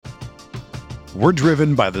We're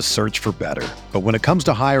driven by the search for better. But when it comes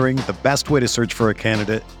to hiring, the best way to search for a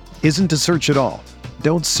candidate isn't to search at all.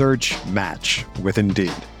 Don't search, match with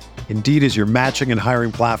Indeed. Indeed is your matching and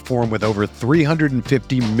hiring platform with over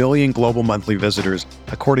 350 million global monthly visitors,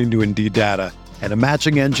 according to Indeed data, and a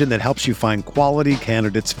matching engine that helps you find quality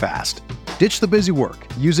candidates fast. Ditch the busy work.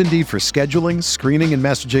 Use Indeed for scheduling, screening, and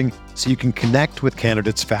messaging so you can connect with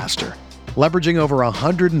candidates faster. Leveraging over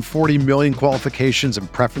 140 million qualifications and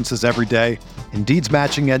preferences every day, Indeed's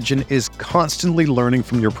matching engine is constantly learning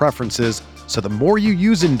from your preferences, so the more you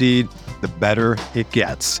use Indeed, the better it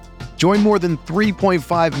gets. Join more than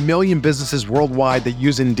 3.5 million businesses worldwide that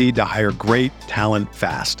use Indeed to hire great talent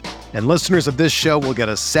fast. And listeners of this show will get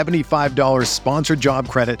a $75 sponsored job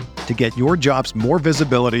credit to get your jobs more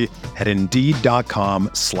visibility at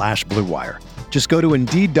Indeed.com/Blue Wire. Just go to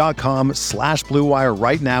Indeed.com/Blue Wire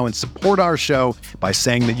right now and support our show by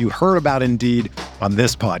saying that you heard about Indeed on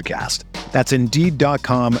this podcast. That's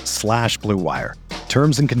Indeed.com/Blue Wire.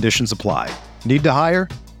 Terms and conditions apply. Need to hire?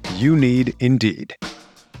 You need Indeed.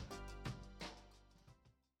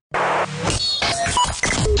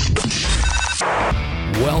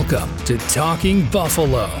 Welcome to Talking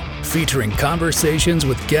Buffalo, featuring conversations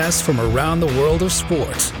with guests from around the world of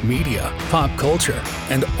sports, media, pop culture,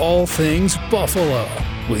 and all things Buffalo,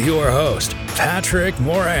 with your host, Patrick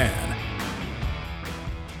Moran.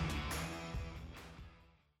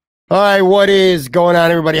 All right, what is going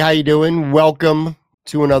on, everybody? How you doing? Welcome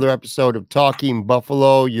to another episode of Talking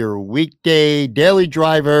Buffalo, your weekday daily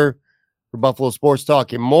driver for Buffalo sports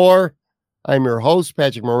talk and more. I'm your host,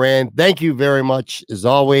 Patrick Moran. Thank you very much, as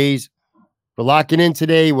always, for locking in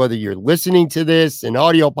today, whether you're listening to this in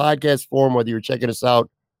audio podcast form, whether you're checking us out,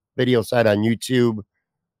 video side on YouTube.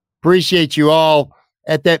 Appreciate you all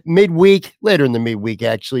at that midweek, later in the midweek,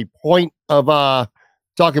 actually, point of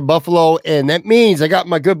Talking Buffalo. And that means I got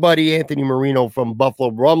my good buddy, Anthony Marino from Buffalo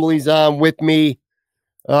Rumblies on with me.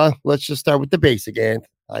 Let's just start with the basic, Anth.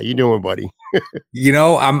 How you doing, buddy?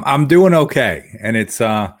 I'm doing okay. And it's,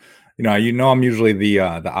 I'm usually the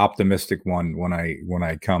optimistic one when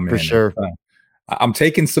I come in. For sure. I'm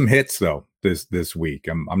taking some hits though this week.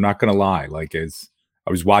 I'm not gonna lie. Like, as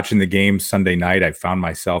I was watching the game Sunday night, I found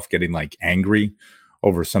myself getting like angry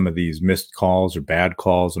over some of these missed calls or bad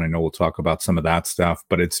calls, and I know we'll talk about some of that stuff.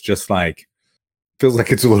 But it's just like, feels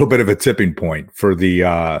like it's a little bit of a tipping point for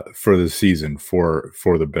the season for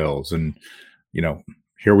the Bills. And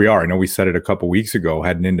here we are. I know we said it a couple weeks ago,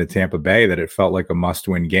 heading into Tampa Bay, that it felt like a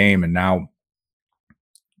must-win game, and now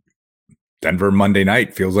Denver Monday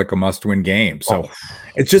night feels like a must-win game. So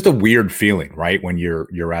It's just a weird feeling, right, when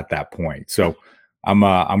you're at that point. So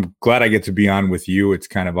I'm glad I get to be on with you. It's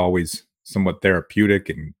kind of always somewhat therapeutic,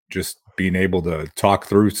 and just being able to talk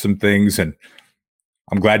through some things. And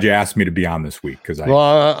I'm glad you asked me to be on this week, because I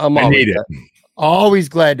need it. Always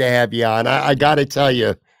glad to have you on. I got to tell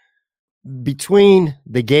you, between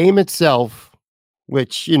the game itself,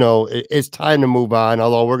 which, it's time to move on,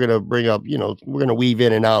 although we're going to bring up, we're going to weave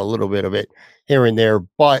in and out a little bit of it here and there.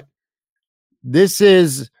 But this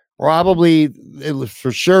is probably,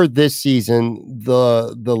 for sure, this season,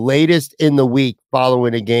 the latest in the week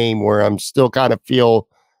following a game where I'm still kind of feel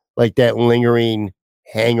like that lingering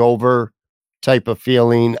hangover type of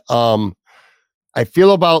feeling. I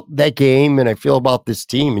feel about that game, and I feel about this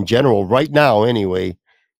team in general right now anyway,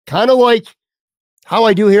 kind of like how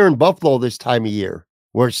I do here in Buffalo this time of year,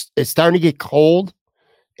 where it's starting to get cold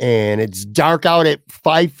and it's dark out at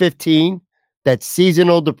 5:15. That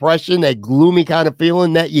seasonal depression, that gloomy kind of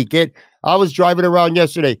feeling that you get. I was driving around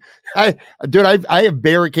yesterday. I have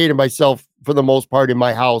barricaded myself for the most part in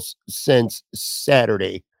my house since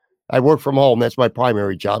Saturday. I work from home. That's my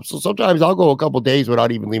primary job. So sometimes I'll go a couple days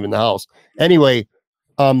without even leaving the house. Anyway,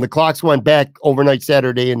 the clocks went back overnight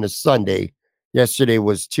Saturday into Sunday. Yesterday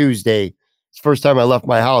was Tuesday. It's the first time I left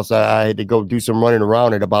my house. I had to go do some running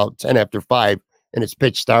around at about 10 after 5, and it's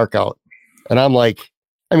pitch dark out. And I'm like,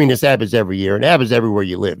 this happens every year, and it happens everywhere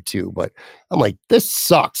you live too. But I'm like, this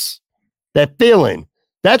sucks. That feeling.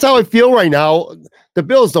 That's how I feel right now. The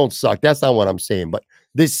Bills don't suck. That's not what I'm saying. But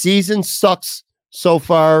this season sucks so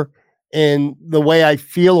far. And the way I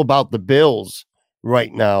feel about the Bills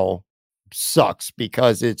right now sucks,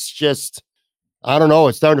 because it's just, I don't know,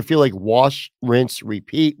 it's starting to feel like wash, rinse,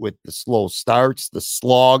 repeat with the slow starts, the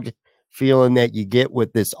slog feeling that you get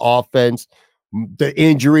with this offense, the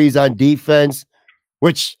injuries on defense,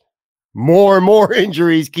 which more and more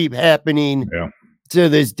injuries keep happening to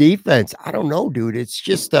this defense. I don't know, dude. It's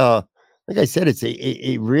just, like I said, it's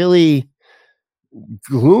a really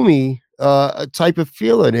gloomy type of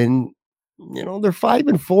feeling. And, they're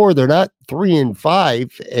 5-4. They're not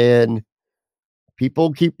 3-5. And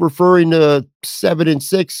people keep referring to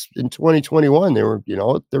 7-6 in 2021. There were,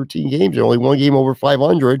 13 games, only one game over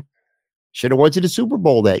 500. Should have went to the Super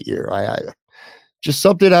Bowl that year. I just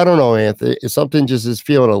something, I don't know, Anthony. Something just is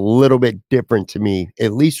feeling a little bit different to me,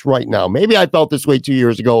 at least right now. Maybe I felt this way 2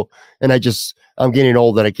 years ago, and I'm getting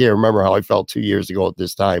old and I can't remember how I felt 2 years ago at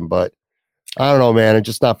this time. But I don't know, man. I'm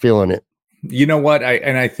just not feeling it. You know what?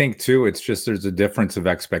 I think too, it's just there's a difference of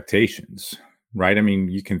expectations, right? I mean,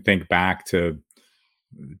 you can think back to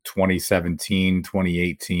 2017,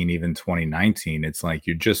 2018, even 2019. It's like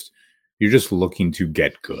you're just looking to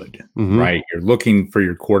get good, right? You're looking for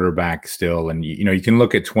your quarterback still. And, you can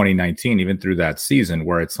look at 2019, even through that season,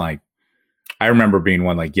 where it's like, I remember being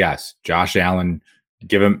one like, yes, Josh Allen,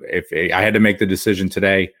 give him, if I had to make the decision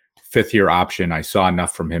today, 5th-year option. I saw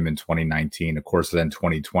enough from him in 2019. Of course, then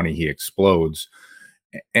 2020, he explodes.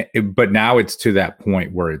 But now it's to that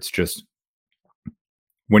point where it's just,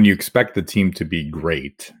 when you expect the team to be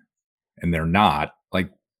great and they're not, like,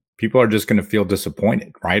 people are just going to feel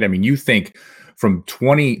disappointed, right? I mean, you think from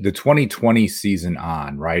the 2020 season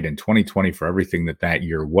on, right? And 2020 for everything that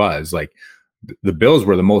year was, like, the Bills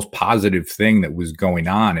were the most positive thing that was going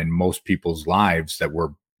on in most people's lives that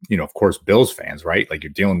were, of course, Bills fans, right? Like,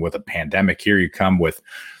 you're dealing with a pandemic. Here you come with,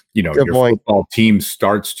 your football team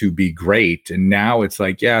starts to be great. And now it's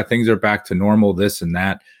like, yeah, things are back to normal, this and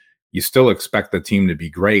that. You still expect the team to be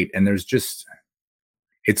great. And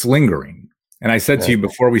it's lingering. And I said to you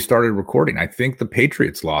before we started recording, I think the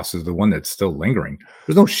Patriots loss is the one that's still lingering.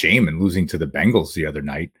 There's no shame in losing to the Bengals the other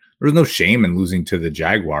night. There's no shame in losing to the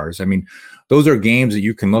Jaguars. I mean, those are games that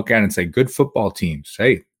you can look at and say, good football teams.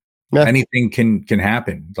 Hey, anything can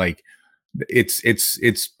happen. Like, it's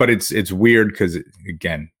weird because,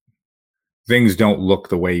 again, things don't look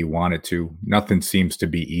the way you want it to. Nothing seems to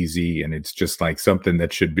be easy. And it's just like something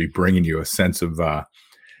that should be bringing you a sense of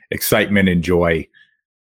excitement and joy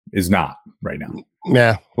is not right now.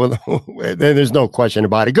 Yeah, well, there's no question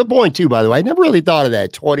about it. Good point, too, by the way. I never really thought of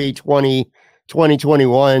that. 2020,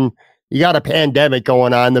 2021, you got a pandemic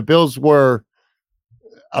going on. The Bills were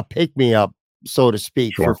a pick-me-up, so to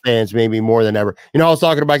speak, for fans, maybe more than ever. I was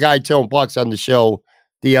talking to my guy, Tim Pucks, on the show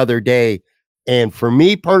the other day, and for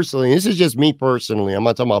me personally, this is just me personally, I'm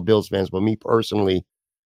not talking about Bills fans, but me personally,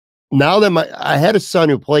 now that I had a son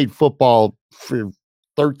who played football for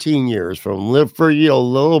 13 years, from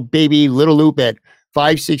little baby, little loop at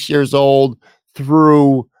 5-6 years old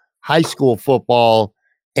through high school football.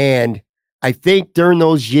 And I think during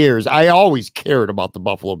those years, I always cared about the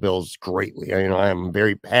Buffalo Bills greatly. I am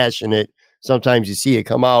very passionate. Sometimes you see it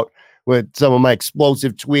come out with some of my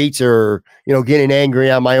explosive tweets or, getting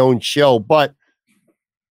angry on my own show. But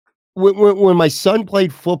when my son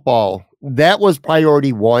played football, that was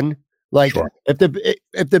priority one. Like, if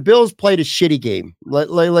the Bills played a shitty game,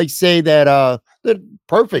 like say that the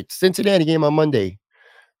perfect Cincinnati game on Monday,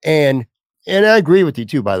 and I agree with you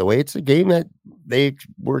too, by the way, it's a game that they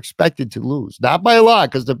were expected to lose, not by a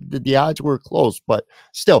lot because the odds were close, but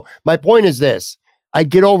still, my point is this: I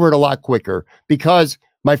get over it a lot quicker because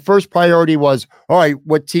my first priority was, all right,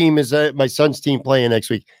 what team is my son's team playing next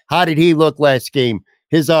week? How did he look last game?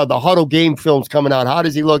 His the huddle game films coming out. How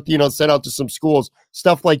does he look? Sent out to some schools,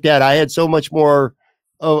 stuff like that. I had so much more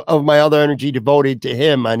of my other energy devoted to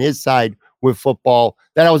him on his side with football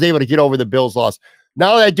that I was able to get over the Bills loss.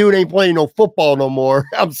 Now that dude ain't playing no football no more.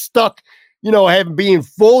 I'm stuck, having being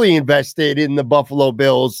fully invested in the Buffalo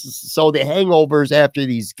Bills. So the hangovers after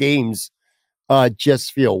these games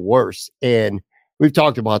just feel worse. And we've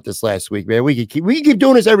talked about this last week, man. We can keep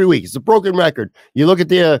doing this every week. It's a broken record. You look at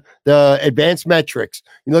the advanced metrics.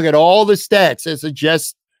 You look at all the stats that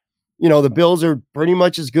suggest, the Bills are pretty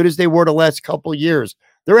much as good as they were the last couple of years.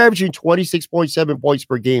 They're averaging 26.7 points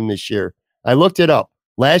per game this year. I looked it up.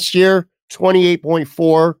 Last year,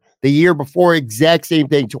 28.4. The year before, exact same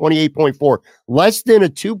thing, 28.4. Less than a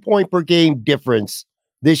 2-point per game difference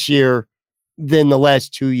this year than the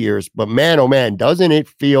last 2 years. But man, oh man, doesn't it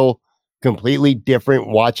feel completely different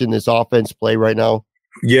watching this offense play right now?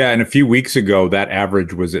 Yeah, and a few weeks ago, that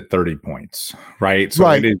average was at 30 points, right? So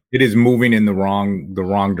it is moving in the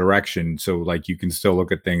wrong direction. So, like, you can still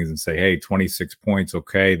look at things and say, hey, 26 points,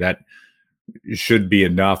 okay, that should be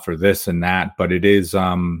enough for this and that. But it is,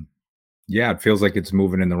 it feels like it's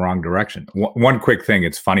moving in the wrong direction. One quick thing,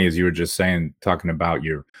 it's funny, as you were just saying, talking about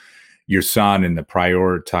your son and the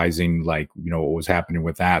prioritizing, like, what was happening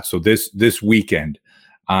with that. So this weekend,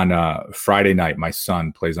 on Friday night, my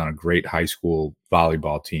son plays on a great high school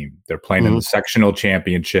volleyball team. They're playing in the sectional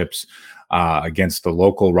championships against the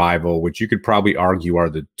local rival, which you could probably argue are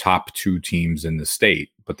the top 2 teams in the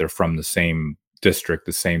state, but they're from the same district,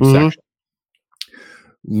 the same section.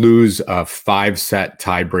 lose a 5-set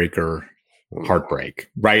tiebreaker heartbreak,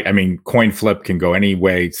 right? I mean, coin flip can go any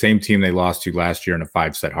way. Same team they lost to last year in a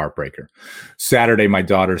 5-set heartbreaker. Saturday, my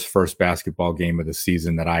daughter's first basketball game of the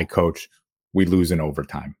season that I coach, we lose in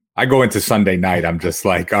overtime. I go into Sunday night, I'm just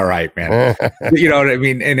like, all right, man. You know what I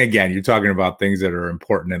mean? And again, you're talking about things that are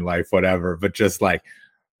important in life, whatever, but just like,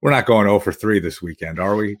 we're not going 0 for 3 this weekend,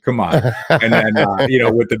 are we? Come on. And then,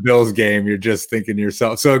 with the Bills game, you're just thinking to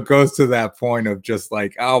yourself. So it goes to that point of just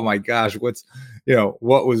like, oh my gosh, what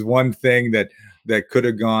was one thing that could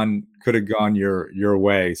have gone your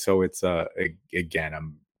way. So it's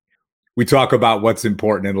again, we talk about what's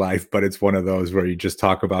important in life, but it's one of those where you just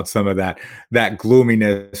talk about some of that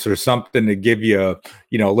gloominess or something to give you a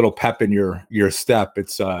little pep in your step.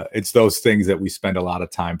 It's those things that we spend a lot of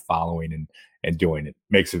time following and doing. It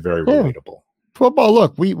makes it very relatable. Football,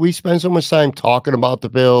 look, we spend so much time talking about the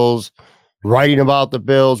Bills, writing about the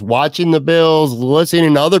Bills, watching the Bills,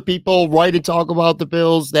 listening to other people write and talk about the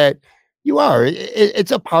Bills, that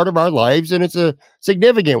it's a part of our lives, and it's a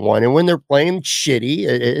significant one. And when they're playing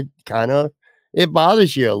shitty, it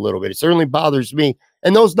bothers you a little bit. It certainly bothers me.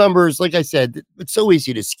 And those numbers, like I said, it's so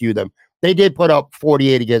easy to skew them. They did put up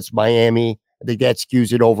 48 against Miami. I think that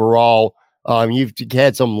skews it overall. You've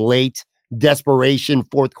had some late desperation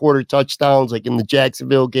fourth quarter touchdowns, like in the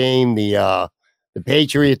Jacksonville game, the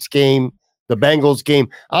Patriots game, the Bengals game.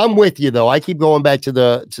 I'm with you though. I keep going back to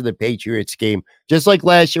the Patriots game, just like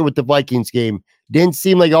last year with the Vikings game. Didn't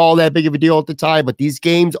seem like all that big of a deal at the time, but these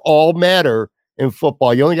games all matter in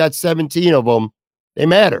football. You only got 17 of them. They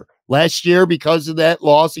matter. Last year, because of that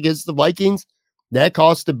loss against the Vikings, that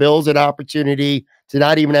cost the Bills an opportunity to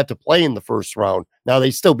not even have to play in the first round. Now,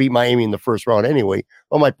 they still beat Miami in the first round anyway.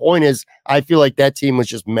 But my point is, I feel like that team was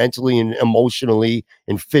just mentally and emotionally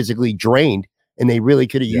and physically drained, and they really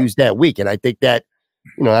could have used that week. And I think that,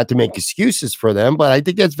 not to make excuses for them, but I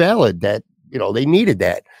think that's valid, that, they needed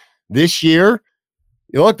that. This year,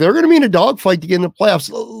 look, they're going to be in a dogfight to get in the playoffs.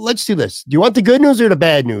 Let's do this. Do you want the good news or the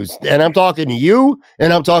bad news? And I'm talking to you,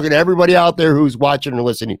 and I'm talking to everybody out there who's watching or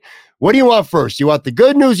listening. What do you want first? You want the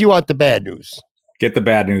good news? You want the bad news? Get the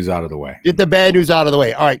bad news out of the way. Get the bad news out of the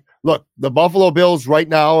way. All right. Look, the Buffalo Bills right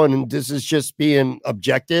now, and this is just being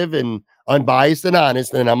objective and unbiased and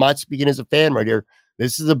honest, and I'm not speaking as a fan right here.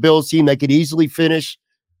 This is a Bills team that could easily finish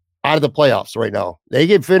out of the playoffs right now. They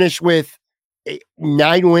could finish with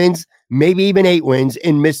 9 wins, maybe even 8 wins,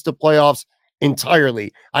 and miss the playoffs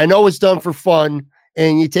entirely. I know it's done for fun,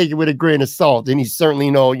 and you take it with a grain of salt, and he's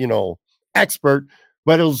certainly no expert,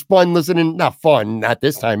 but it was fun listening. Not fun, not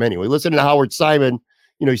this time anyway. Listening to Howard Simon,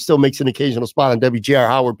 he still makes an occasional spot on WGR.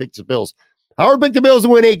 Howard picked the Bills. Howard picked the Bills to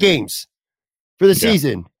win 8 games for the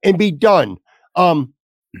season and be done.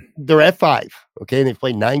 They're at 5, okay? And they've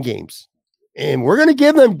played 9 games. And we're going to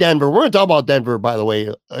give them Denver. We're going to talk about Denver, by the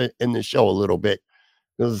way, in the show a little bit.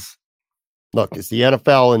 Because, look, it's the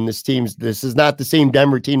NFL, and this is not the same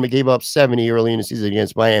Denver team that gave up 70 early in the season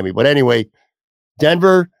against Miami. But anyway,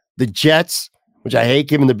 Denver, the Jets, which I hate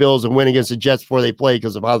giving the Bills a win against the Jets before they play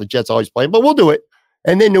because of how the Jets always play, but we'll do it.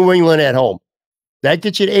 And then New England at home. That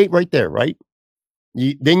gets you to 8 right there, right?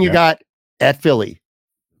 Then you got at Philly.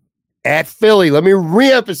 At Philly, let me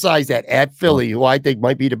reemphasize that. At Philly, who I think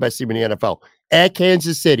might be the best team in the NFL. At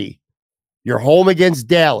Kansas City. You're home against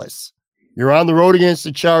Dallas. You're on the road against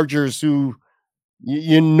the Chargers, who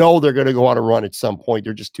they're going to go on a run at some point.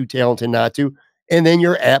 They're just too talented not to. And then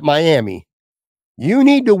you're at Miami. You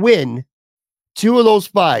need to win 2 of those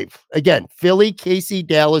 5. Again, Philly, KC,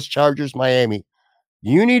 Dallas, Chargers, Miami.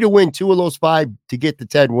 You need to win 2 of those 5 to get the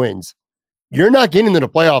 10 wins. You're not getting into the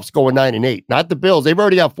playoffs going 9-8. Not the Bills. They've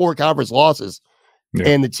already got 4 conference losses. Yeah.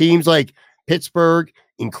 And the teams like Pittsburgh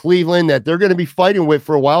and Cleveland that they're going to be fighting with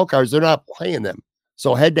for wild cards, they're not playing them.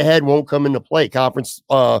 So head-to-head won't come into play. Conference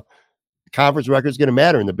record is going to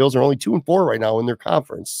matter. And the Bills are only 2-4 right now in their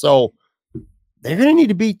conference. So they're going to need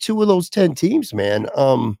to beat 2 of those 10 teams, man.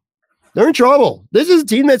 They're in trouble. This is a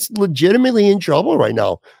team that's legitimately in trouble right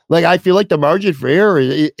now. Like, I feel like the margin for error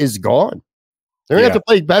is gone. They're going to have to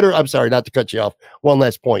play better. I'm sorry, not to cut you off. One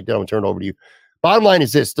last point, then I'll turn it over to you. Bottom line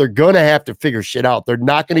is this. They're going to have to figure shit out. They're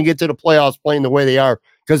not going to get to the playoffs playing the way they are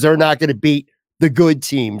because they're not going to beat the good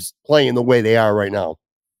teams playing the way they are right now.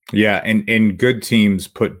 Yeah, and good teams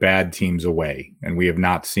put bad teams away, and we have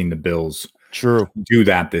not seen the Bills do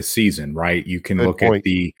that this season, right? You can look at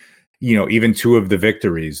the even 2 of the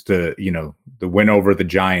victories, the win over the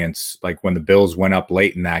Giants, like when the Bills went up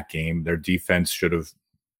late in that game, their defense should have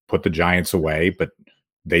put the Giants away, but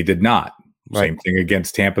they did not. Right. Same thing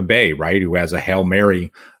against Tampa Bay, right? Who has a Hail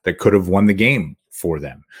Mary that could have won the game for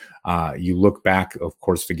them. You look back, of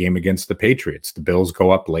course, the game against the Patriots, the Bills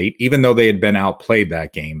go up late, even though they had been outplayed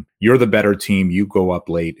that game. You're the better team. You go up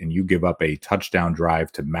late and you give up a touchdown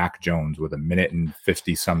drive to Mac Jones with 1 minute and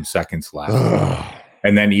 50 some seconds left.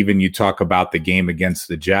 And then even you talk about the game against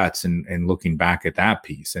the Jets and looking back at that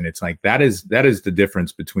piece. And it's like, that is the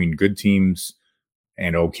difference between good teams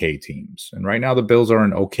and okay teams. And right now the Bills are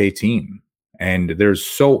an okay team. And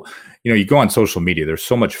there's you go on social media, there's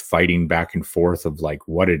so much fighting back and forth of like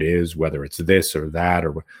what it is, whether it's this or that,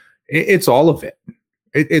 or it's all of it.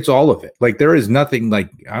 It's all of it. Like there is nothing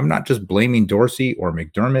like, I'm not just blaming Dorsey or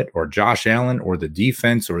McDermott or Josh Allen or the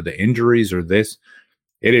defense or the injuries or this.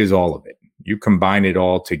 It is all of it. You combine it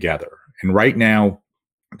all together. And right now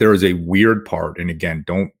there is a weird part. And again,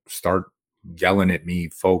 don't start yelling at me,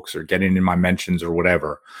 folks, or getting in my mentions or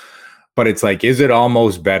whatever. But it's like, is it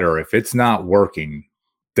almost better if it's not working,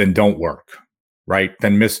 then don't work, right?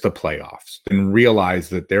 Then miss the playoffs. Then realize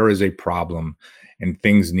that there is a problem and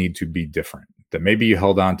things need to be different. That maybe you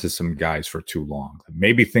held on to some guys for too long. That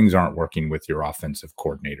maybe things aren't working with your offensive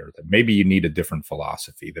coordinator. That maybe you need a different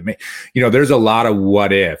philosophy. That there's a lot of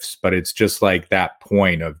what ifs, but it's just like that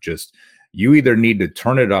point of just, you either need to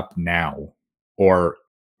turn it up now or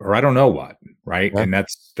I don't know what, right? Yeah. And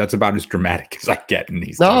that's about as dramatic as I get in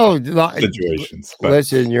these situations. But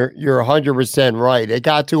listen, you're 100% right. It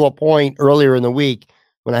got to a point earlier in the week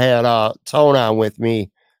when I had Tone on with me.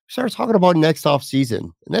 We started talking about next off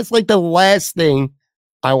season, and that's like the last thing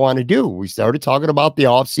I want to do. We started talking about the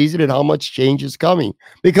off season and how much change is coming,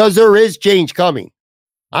 because there is change coming.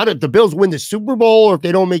 If the Bills win the Super Bowl or if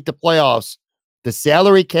they don't make the playoffs, the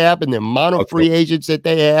salary cap and the amount of free agents that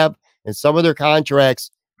they have and some of their contracts,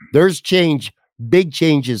 there's change, big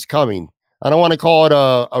changes coming. I don't want to call it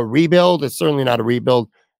a rebuild. It's certainly not a rebuild.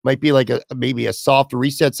 Might be like maybe a soft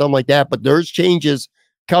reset, something like that. But there's changes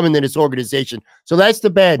coming in this organization. So that's the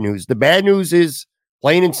bad news. The bad news is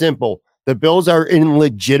plain and simple. The Bills are in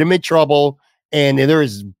legitimate trouble, and there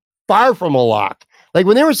is far from a lock. Like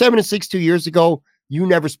when they were 7-6 2 years ago, you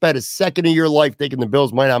never spent a second of your life thinking the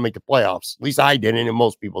Bills might not make the playoffs. At least I didn't, and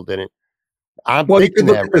most people didn't. Well, you can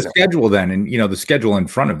look at the schedule then, and the schedule in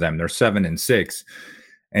front of them. They're 7-6,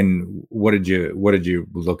 and what did you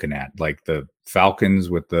looking at? Like the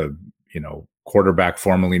Falcons with the quarterback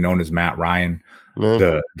formerly known as Matt Ryan,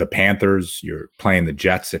 the Panthers. You're playing the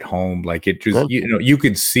Jets at home. Like it just you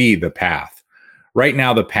could see the path. Right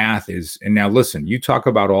now, the path is. And now listen, you talk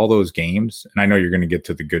about all those games, and I know you're going to get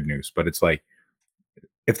to the good news, but it's like,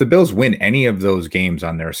 if the Bills win any of those games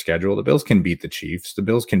on their schedule, the Bills can beat the Chiefs. The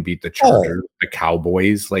Bills can beat the Chargers, the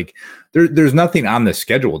Cowboys. Like there's nothing on the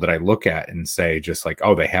schedule that I look at and say just like,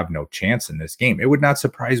 oh, they have no chance in this game. It would not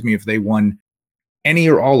surprise me if they won any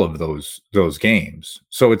or all of those games.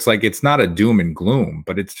 So it's like, it's not a doom and gloom,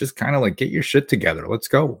 but it's just kind of like, get your shit together. Let's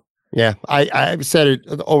go. Yeah. I've said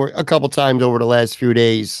it over a couple times over the last few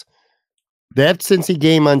days. That Cincy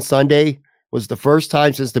game on Sunday was the first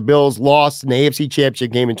time since the Bills lost in the AFC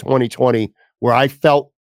Championship game in 2020 where I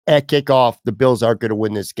felt at kickoff the Bills aren't going to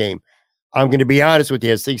win this game. I'm going to be honest with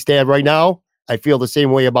you. As things stand right now, I feel the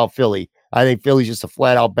same way about Philly. I think Philly's just a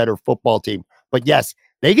flat-out better football team. But yes,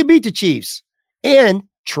 they can beat the Chiefs, and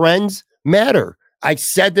trends matter. I've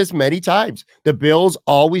said this many times. The Bills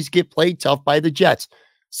always get played tough by the Jets.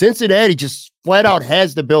 Cincinnati just flat-out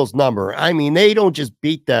has the Bills' number. I mean, they don't just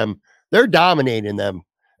beat them. They're dominating them.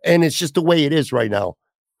 And it's just the way it is right now.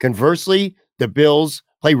 Conversely, the Bills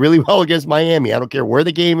play really well against Miami. I don't care where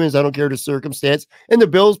the game is. I don't care the circumstance. And the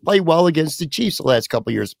Bills play well against the Chiefs the last couple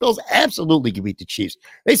of years. The Bills absolutely can beat the Chiefs.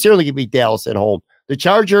 They certainly can beat Dallas at home. The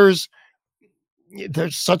Chargers, they're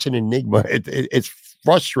such an enigma. It's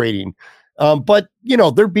frustrating. But,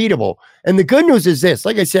 they're beatable. And the good news is this.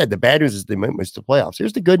 Like I said, the bad news is they might miss the playoffs.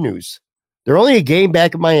 Here's the good news. They're only a game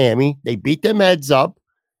back of Miami. They beat them heads up.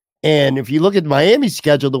 And if you look at Miami's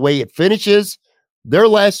schedule, the way it finishes, their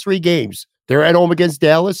last 3 games, they're at home against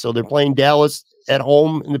Dallas. So they're playing Dallas at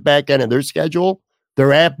home in the back end of their schedule.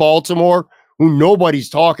 They're at Baltimore, who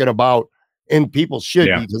nobody's talking about, and people should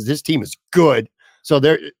be, because this team is good. So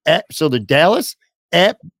they're Dallas,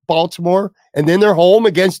 at Baltimore, and then they're home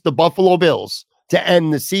against the Buffalo Bills to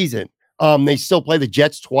end the season. They still play the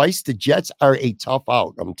Jets twice. The Jets are a tough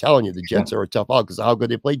out. I'm telling you, the Jets are a tough out because of how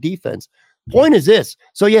good they play defense. Point is this.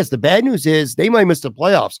 So, yes, the bad news is they might miss the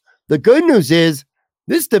playoffs. The good news is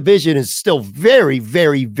this division is still very,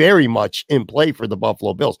 very, very much in play for the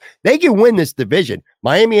Buffalo Bills. They can win this division.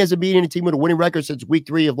 Miami hasn't beaten a team with a winning record since week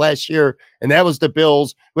 3 of last year, and that was the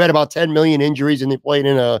Bills, who had about 10 million injuries, and they played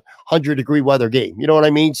in a 100-degree weather game. You know what I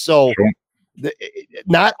mean? So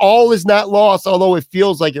Not all is not lost, although it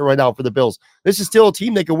feels like it right now for the Bills. This is still a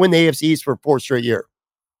team that can win the AFC East for 4th straight year.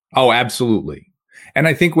 Oh, absolutely. And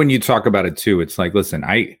I think when you talk about it too, it's like, listen,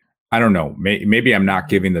 I don't know, maybe I'm not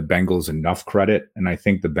giving the Bengals enough credit, and I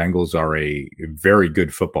think the Bengals are a very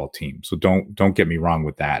good football team. So don't get me wrong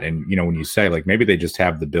with that. And when you say like maybe they just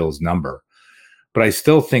have the Bills number, but I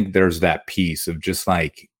still think there's that piece of just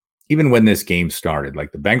like, even when this game started,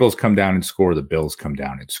 like the Bengals come down and score, the Bills come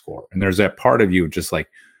down and score. And there's that part of you just like,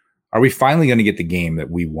 are we finally going to get the game that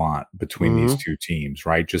we want between these two teams,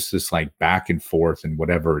 right? Just this like back and forth and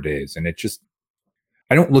whatever it is. And it just,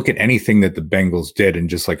 I don't look at anything that the Bengals did and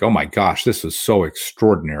just like, oh my gosh, this was so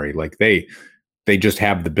extraordinary. Like they just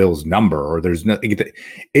have the Bills number, or there's nothing.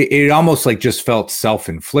 It almost like just felt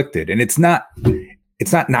self-inflicted. And it's not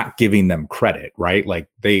giving them credit, right? Like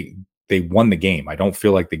they won the game. I don't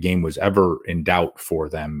feel like the game was ever in doubt for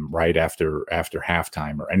them right after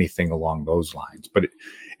halftime or anything along those lines. But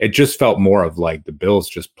it just felt more of like the Bills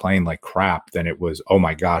just playing like crap than it was, oh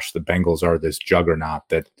my gosh, the Bengals are this juggernaut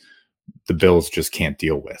that the Bills just can't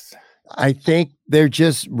deal with. I think they're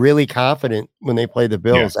just really confident when they play the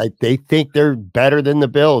Bills. Yeah. They think they're better than the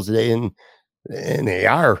Bills. And they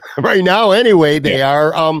are right now anyway. They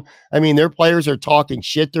are. I mean, their players are talking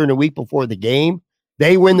shit during the week before the game.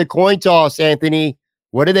 They win the coin toss, Anthony.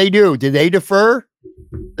 What did they do? Did they defer?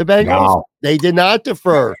 The Bengals? No. They did not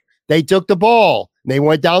defer. They took the ball. They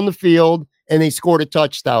went down the field and they scored a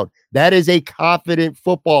touchdown. That is a confident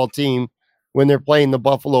football team when they're playing the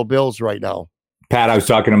Buffalo Bills right now. Pat, I was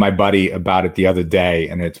talking to my buddy about it the other day,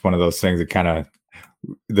 and it's one of those things that kind of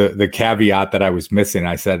the caveat that I was missing.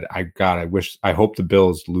 I said, I hope the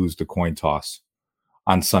Bills lose the coin toss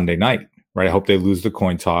on Sunday night, right? I hope they lose the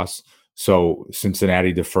coin toss. So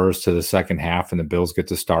Cincinnati defers to the second half and the Bills get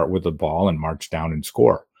to start with the ball and march down and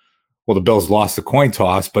score. Well, the Bills lost the coin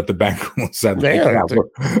toss, but the Bengals said,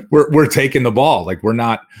 we're taking the ball. Like we're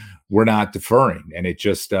not deferring. And it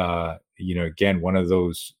just, again, one of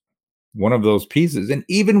those pieces. And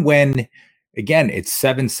even when, again, it's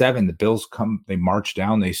 7-7, the Bills come, they march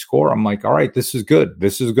down, they score. I'm like, all right, this is good.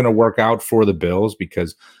 This is going to work out for the Bills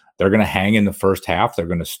because they're going to hang in the first half. They're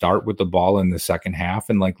going to start with the ball in the second half.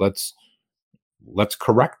 And like, let's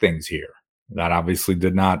correct things here. That obviously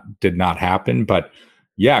did not happen, but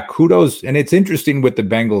yeah, kudos. And it's interesting with the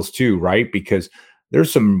Bengals too, right? Because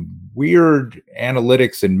there's some weird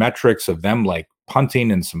analytics and metrics of them like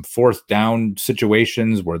punting in some fourth down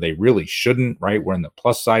situations where they really shouldn't, right? We're in the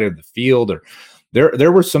plus side of the field, or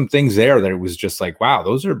there were some things there that it was just like, wow,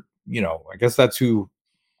 those are, I guess that's who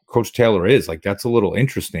Coach Taylor is. Like, that's a little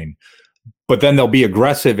interesting. But then they'll be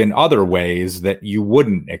aggressive in other ways that you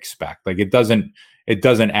wouldn't expect. Like it doesn't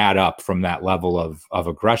add up from that level of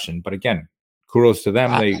aggression. But again, kudos to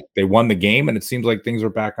them. They won the game, and it seems like things are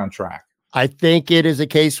back on track. I think it is a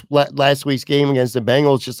case last week's game against the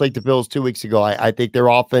Bengals, just like the Bills 2 weeks ago. I think their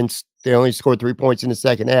offense, they only scored 3 points in the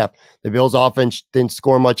second half. The Bills offense didn't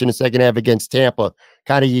score much in the second half against Tampa.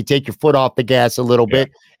 Kind of you take your foot off the gas a little bit,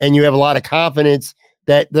 and you have a lot of confidence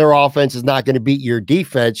that their offense is not going to beat your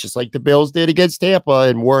defense, just like the Bills did against Tampa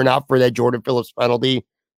and weren't out for that Jordan Phillips penalty.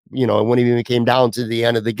 It wouldn't even came down to the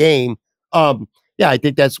end of the game. I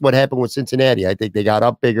think that's what happened with Cincinnati. I think they got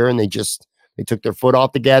up bigger and they took their foot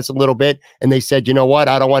off the gas a little bit, and they said, you know what?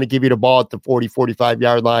 I don't want to give you the ball at the 40,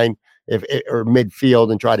 45-yard line or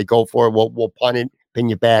midfield and try to go for it. We'll punt it, pin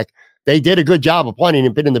you back. They did a good job of punting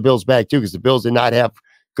and pinning the Bills back too, because the Bills did not have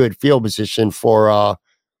good field position for a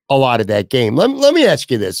lot of that game. Let me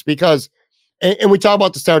ask you this, because, and we talk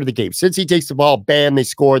about the start of the game. Since he takes the ball, bam, they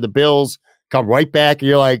score. The Bills come right back, and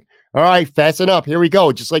you're like, all right, fasten up. Here we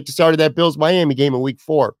go. Just like the start of that Bills-Miami game in week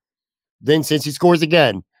 4. Then since he scores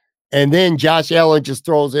again, and then Josh Allen just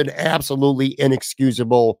throws an absolutely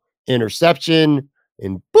inexcusable interception,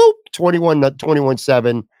 and boop,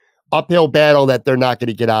 21-7, uphill battle that they're not going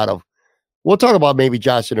to get out of. We'll talk about maybe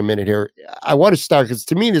Josh in a minute here. I want to start because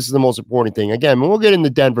to me, this is the most important thing. Again, we'll get into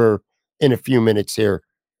Denver in a few minutes here.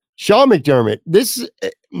 Sean McDermott,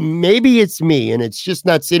 maybe it's me, and it's just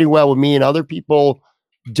not sitting well with me, and other people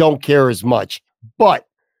don't care as much. But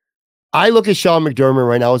I look at Sean McDermott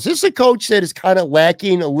right now. Is this a coach that is kind of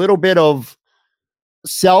lacking a little bit of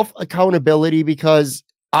self-accountability? Because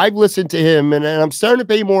I've listened to him and I'm starting to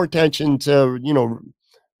pay more attention to,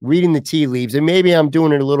 reading the tea leaves, and maybe I'm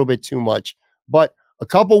doing it a little bit too much. But a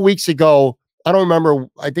couple weeks ago, I don't remember,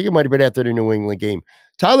 I think it might have been after the New England game,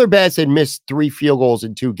 Tyler Bass had missed 3 field goals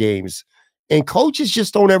in 2 games. And coaches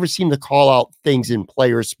just don't ever seem to call out things in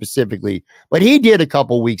players specifically. But he did a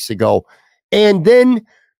couple weeks ago. And then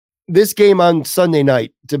this game on Sunday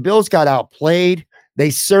night, the Bills got outplayed. They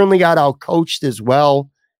certainly got outcoached as well.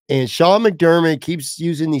 And Sean McDermott keeps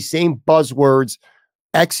using these same buzzwords,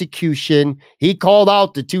 execution. He called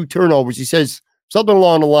out the 2 turnovers. He says something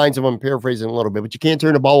along the lines of, I'm paraphrasing a little bit, but you can't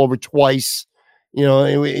turn the ball over twice.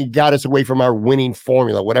 It got us away from our winning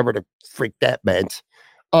formula, whatever the freak that meant.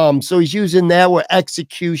 So he's using that with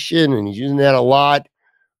execution, and he's using that a lot.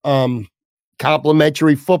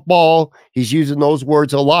 Complimentary football, he's using those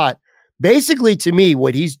words a lot. Basically, to me,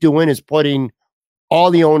 what he's doing is putting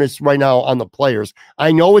all the onus right now on the players.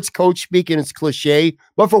 I know it's coach speak and it's cliche,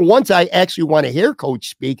 but for once I actually want to hear coach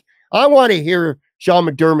speak. I want to hear Sean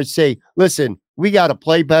McDermott say, listen, we got to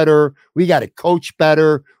play better. We got to coach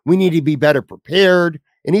better. We need to be better prepared.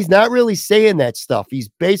 And he's not really saying that stuff. He's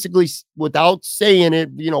basically, without saying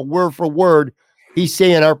it, word for word, he's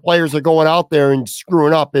saying our players are going out there and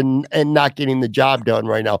screwing up and not getting the job done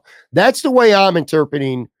right now. That's the way I'm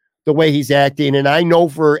interpreting the way he's acting. And I know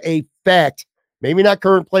for a fact, maybe not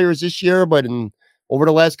current players this year, but over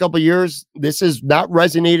the last couple of years, this has not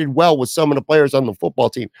resonated well with some of the players on the football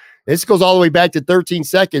team. This goes all the way back to 13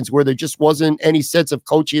 seconds where there just wasn't any sense of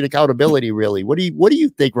coaching accountability, really. What do you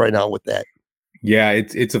think right now with that? Yeah,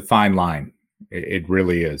 it's a fine line. It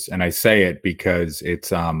really is. And I say it because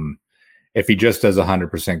it's if he just does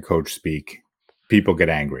 100% coach speak, people get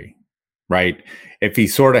angry, right? If he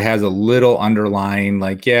sort of has a little underlying,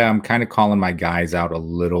 like, yeah, I'm kind of calling my guys out a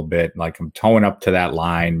little bit, like I'm towing up to that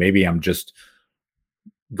line. Maybe I'm just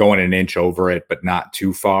going an inch over it, but not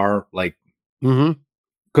too far. Like,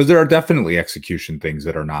 because there are definitely execution things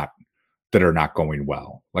that are not going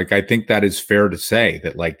well. Like, I think that is fair to say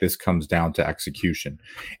that, like, this comes down to execution.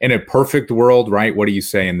 In a perfect world, right? What do you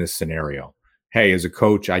say in this scenario? Hey, as a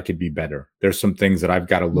coach, I could be better. There's some things that I've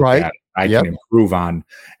got to look at. I can improve on.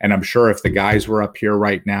 And I'm sure if the guys were up here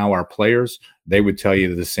right now, our players, they would tell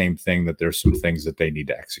you the same thing, that there's some things that they need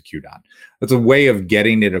to execute on. That's a way of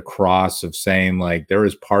getting it across, of saying, like, there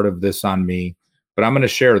is part of this on me, but I'm going to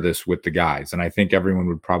share this with the guys. And I think everyone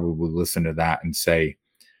would probably listen to that and say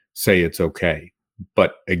it's okay.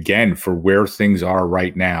 But again, for where things are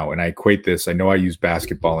right now, and I equate this, I know I use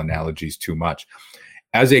basketball analogies too much.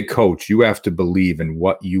 As a coach, you have to believe in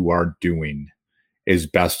what you are doing is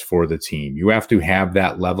best for the team. You have to have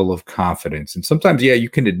that level of confidence. And sometimes, yeah, you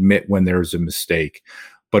can admit when there's a mistake,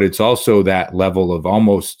 but it's also that level of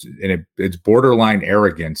almost, and it's borderline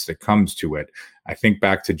arrogance that comes to it. I think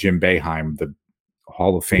back to Jim Boeheim, the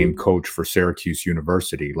Hall of Fame coach for Syracuse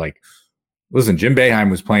University. Like, listen, Jim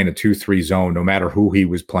Boeheim was playing a 2-3 zone no matter who he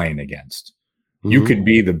was playing against. You could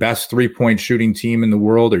be the best 3-point shooting team in the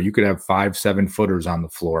world, or you could have 5-7 footers on the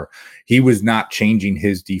floor. He was not changing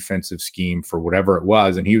his defensive scheme for whatever it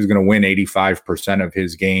was, and he was going to win 85% of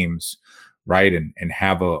his games, right? And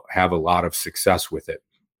have a lot of success with it.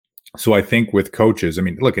 So I think with coaches, I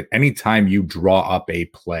mean, look, at any time you draw up a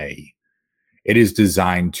play, it is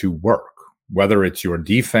designed to work. Whether it's your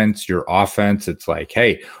defense, your offense, it's like,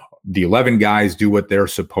 hey, the 11 guys do what they're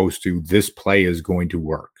supposed to. This play is going to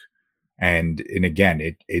work. And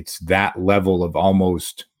again, it's that level of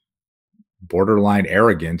almost borderline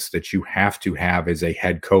arrogance that you have to have as a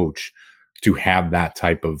head coach to have that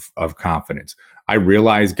type of confidence. I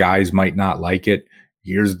realize guys might not like it.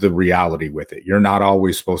 Here's the reality with it. You're not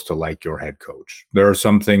always supposed to like your head coach. There are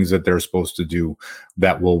some things that they're supposed to do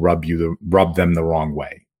that will rub them the wrong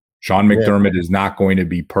way. Sean McDermott is not going to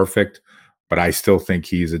be perfect, but I still think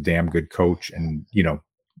he's a damn good coach. And,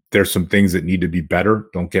 there's some things that need to be better.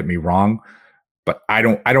 Don't get me wrong, but I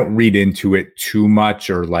don't read into it too much,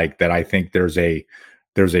 or like that. I think there's a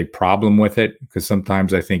problem with it, because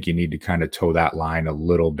sometimes I think you need to kind of toe that line a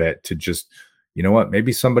little bit to just, you know what,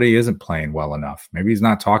 maybe somebody isn't playing well enough. Maybe he's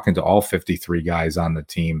not talking to all 53 guys on the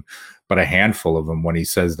team, but a handful of them when he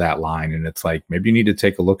says that line. And it's like, maybe you need to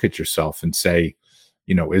take a look at yourself and say,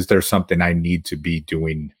 is there something I need to be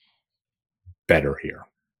doing better here?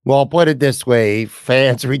 Well, I'll put it this way,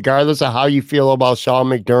 fans, regardless of how you feel about Sean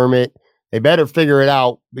McDermott, they better figure it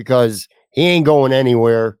out, because he ain't going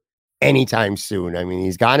anywhere anytime soon. I mean,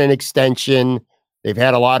 he's got an extension. They've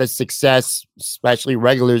had a lot of success, especially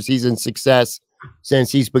regular season success,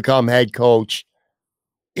 since he's become head coach.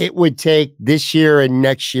 It would take this year and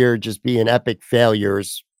next year just being epic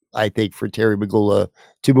failures, I think, for Terry Pegula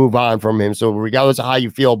to move on from him. So regardless of how you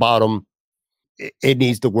feel about him, it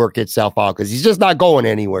needs to work itself out, because he's just not going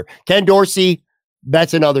anywhere. Ken Dorsey,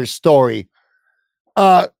 that's another story.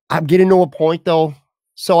 I'm getting to a point, though.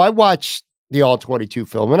 So I watched the All-22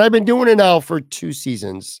 film, and I've been doing it now for 2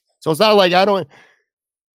 seasons. So it's not like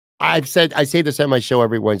I say this at my show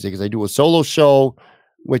every Wednesday, because I do a solo show,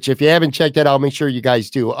 which if you haven't checked that out, make sure you guys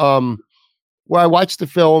do. Where I watch the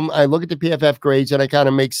film, I look at the PFF grades, and I kind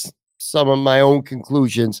of make some of my own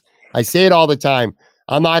conclusions. I say it all the time.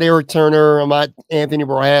 I'm not Eric Turner. I'm not Anthony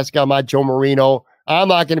Prohaska. I'm not Joe Marino. I'm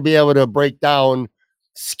not going to be able to break down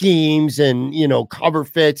schemes and, cover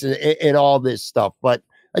fits and all this stuff. But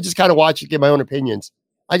I just kind of watch it, get my own opinions.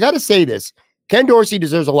 I got to say this. Ken Dorsey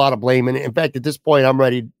deserves a lot of blame. And in fact, at this point, I'm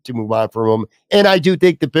ready to move on from him. And I do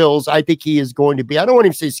think the Bills, I think he is going to be, I don't want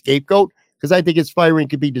him to say scapegoat, because I think his firing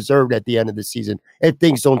could be deserved at the end of the season if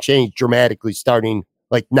things don't change dramatically starting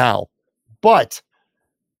like now. But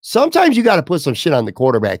sometimes you got to put some shit on the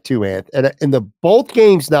quarterback too, Ant. And in the both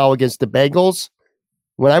games now against the Bengals,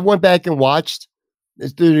 when I went back and watched, they're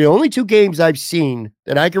the only two games I've seen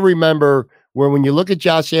that I can remember where when you look at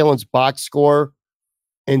Josh Allen's box score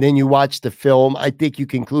and then you watch the film, I think you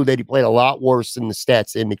conclude that he played a lot worse than the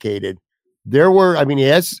stats indicated. He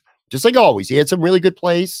has, just like always, he had some really good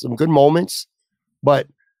plays, some good moments, but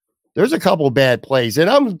there's a couple of bad plays. And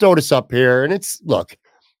I'm going to throw this up here, and look,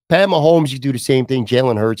 Pat Mahomes, you do the same thing.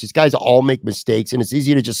 Jalen Hurts, these guys all make mistakes, and it's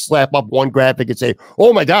easy to just slap up one graphic and say,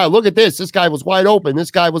 oh my God, look at this. This guy was wide open.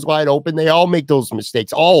 This guy was wide open. They all make those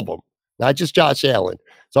mistakes, all of them, not just Josh Allen.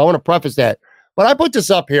 So I want to preface that. But I put this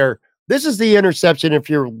up here. This is the interception. If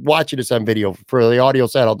you're watching this on video, for the audio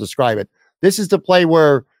side, I'll describe it. This is the play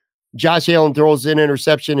where Josh Allen throws an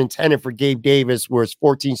interception intended for Gabe Davis, where it's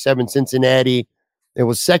 14-7 Cincinnati. It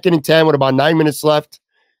was 2nd and 10 with about 9 minutes left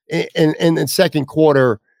in the second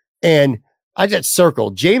quarter. And I got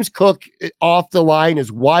circled. James Cook off the line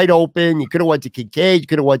is wide open. You could have went to Kincaid. You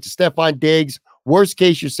could have went to Stephon Diggs. Worst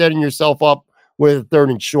case, you're setting yourself up with a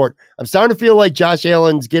 3rd and short. I'm starting to feel like Josh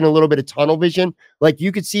Allen's getting a little bit of tunnel vision. Like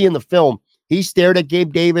you could see in the film, he stared at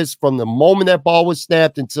Gabe Davis from the moment that ball was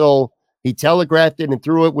snapped until he telegraphed it and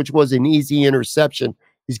threw it, which was an easy interception.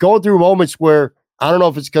 He's going through moments where I don't know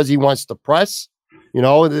if it's because he wants to press, he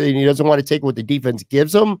doesn't want to take what the defense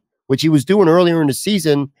gives him, which he was doing earlier in the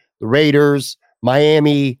season. The Raiders,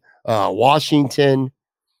 Miami, Washington.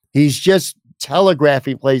 He's just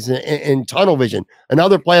telegraphing plays in tunnel vision.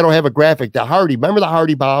 Another play, I don't have a graphic. The Hardy. Remember the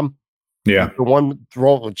Hardy bomb? Yeah. The one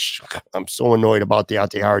throw, which I'm so annoyed about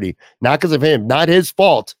Deontay Hardy. Not because of him. Not his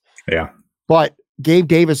fault. Yeah. But Gabe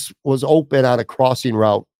Davis was open on a crossing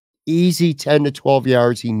route. Easy 10 to 12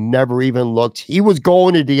 yards. He never even looked. He was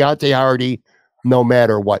going to Deontay Hardy no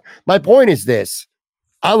matter what. My point is this.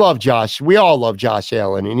 I love Josh. We all love Josh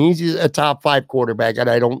Allen, and he's a top 5 quarterback, and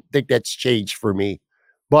I don't think that's changed for me.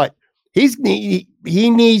 But he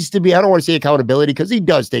needs to be, I don't want to say accountability because he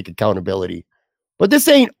does take accountability. But this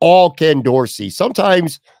ain't all Ken Dorsey.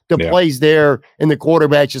 Sometimes the plays there and the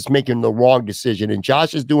quarterback's just making the wrong decision, and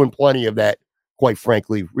Josh is doing plenty of that, quite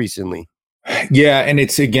frankly, recently. Yeah, and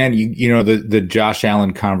it's, again, the Josh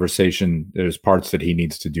Allen conversation, there's parts that he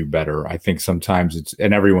needs to do better. I think sometimes it's,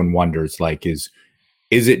 and everyone wonders, like, is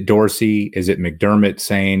it Dorsey? Is it McDermott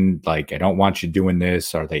saying, like, I don't want you doing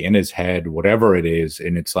this? Are they in his head? Whatever it is.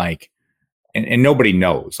 And it's like, and nobody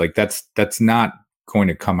knows. Like, that's not going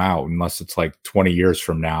to come out unless it's like 20 years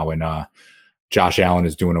from now. And Josh Allen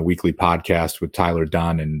is doing a weekly podcast with Tyler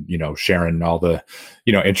Dunn and, sharing all the,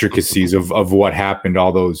 intricacies of what happened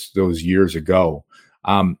all those years ago.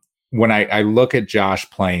 When I look at Josh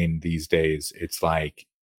playing these days, it's like,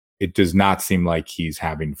 it does not seem like he's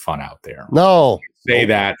having fun out there. No. Say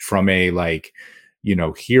that from a, like,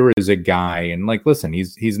 here is a guy, and, like, listen,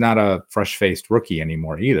 he's not a fresh-faced rookie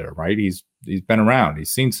anymore either, right? He's been around,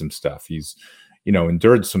 he's seen some stuff, he's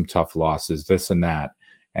endured some tough losses, this and that.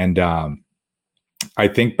 And I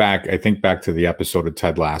think back to the episode of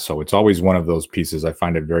Ted Lasso. It's always one of those pieces I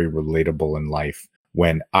find it very relatable in life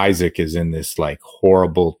when Isaac is in this, like,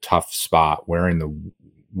 horrible, tough spot, wearing the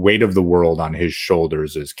weight of the world on his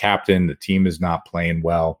shoulders as captain. The team is not playing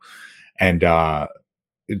well. And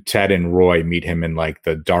Ted and Roy meet him in, like,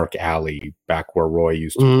 the dark alley back where Roy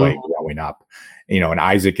used to play growing up. And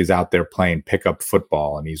Isaac is out there playing pickup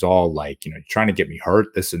football, and he's all like, trying to get me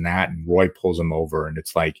hurt, this and that. And Roy pulls him over, and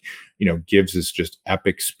it's like, gives this just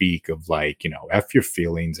epic speak of, like, F your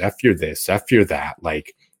feelings, F your this, F your that.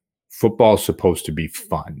 Like, football's supposed to be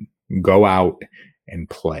fun. Go out and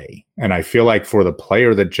play. And I feel like for the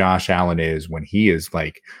player that Josh Allen is, when he is,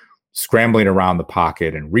 like, scrambling around the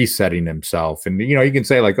pocket and resetting himself, and you can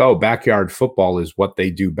say, like, oh, backyard football is what they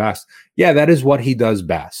do best. Yeah, that is what he does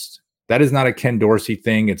best. That is not a Ken Dorsey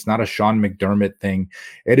thing. It's not a Sean McDermott thing.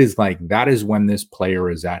 It is like, that is when this player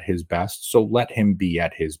is at his best. So let him be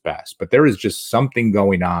at his best. But there is just something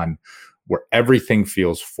going on where everything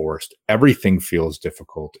feels forced, everything feels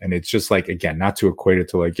difficult. And it's just like, again, not to equate it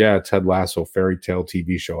to, like, yeah, Ted Lasso, fairy tale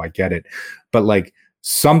TV show, I get it. But, like,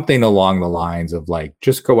 something along the lines of, like,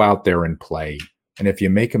 just go out there and play. And if you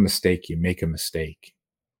make a mistake, you make a mistake.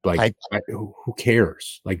 Like, who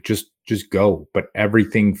cares? Like, just go. But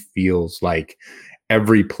everything feels like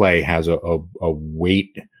every play has a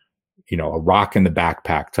weight, a rock in the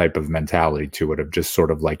backpack type of mentality to it, of just sort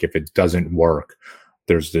of like, if it doesn't work,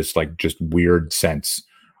 there's this like just weird sense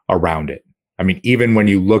around it. I mean, even when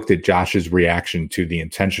you looked at Josh's reaction to the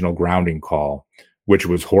intentional grounding call, which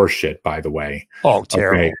was horseshit, by the way. Oh,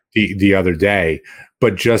 terrible. Okay, the other day,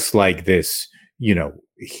 but just like this,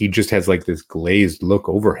 he just has like this glazed look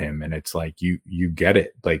over him, and it's like, you get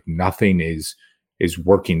it. Like, nothing is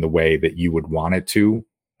working the way that you would want it to.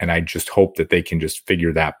 And I just hope that they can just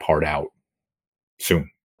figure that part out soon.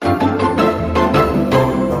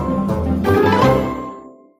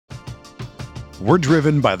 We're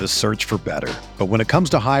driven by the search for better. But when it comes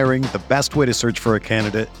to hiring, the best way to search for a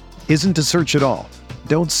candidate isn't to search at all.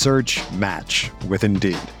 Don't search, match with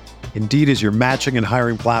Indeed. Indeed is your matching and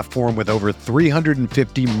hiring platform with over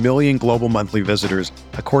 350 million global monthly visitors,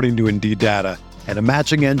 according to Indeed data, and a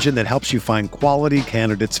matching engine that helps you find quality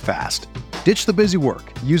candidates fast. Ditch the busy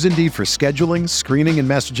work. Use Indeed for scheduling, screening, and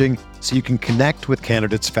messaging so you can connect with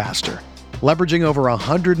candidates faster. Leveraging over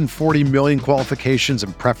 140 million qualifications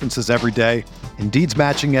and preferences every day, Indeed's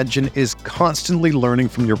matching engine is constantly learning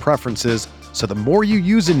from your preferences, so the more you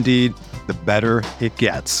use Indeed, the better it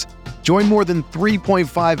gets. Join more than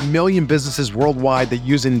 3.5 million businesses worldwide that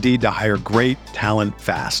use Indeed to hire great talent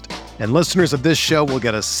fast. And listeners of this show will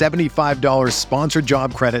get a $75 sponsored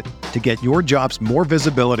job credit to get your jobs more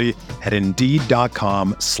visibility at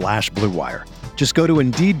Indeed.com/Blue Wire. Just go to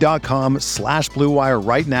Indeed.com/Blue Wire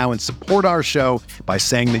right now and support our show by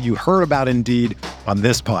saying that you heard about Indeed on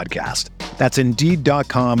this podcast. That's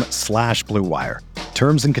Indeed.com/Blue Wire.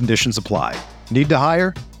 Terms and conditions apply. Need to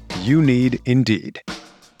hire? You need Indeed.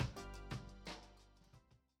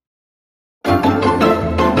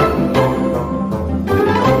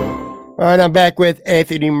 All right, I'm back with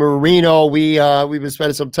Anthony Marino. We've been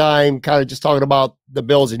spending some time kind of just talking about the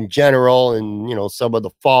Bills in general and, some of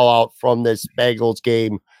the fallout from this Bengals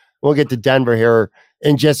game. We'll get to Denver here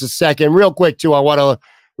in just a second. Real quick, too, I want to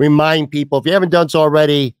remind people, if you haven't done so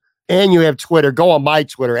already and you have Twitter, go on my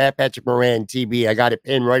Twitter, at Patrick Moran TV. I got it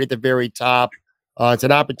pinned right at the very top. It's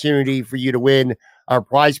an opportunity for you to win our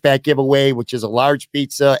prize pack giveaway, which is a large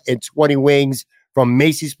pizza and 20 wings from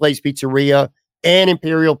Macy's Place Pizzeria and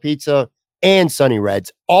Imperial Pizza and Sunny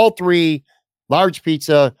Reds. All three, large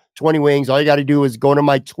pizza, 20 wings. All you got to do is go to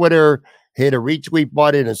my Twitter, hit a retweet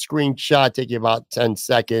button, a screenshot, take you about 10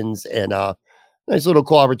 seconds, and a nice little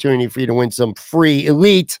cool opportunity for you to win some free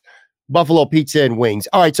elite Buffalo pizza and wings.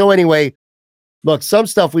 All right, so anyway, look, some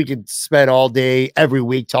stuff we could spend all day, every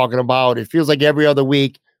week talking about. It feels like every other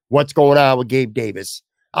week, what's going on with Gabe Davis.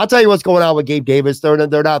 I'll tell you what's going on with Gabe Davis. They're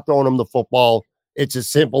not throwing him the football. It's as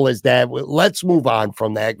simple as that. Let's move on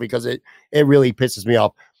from that because it really pisses me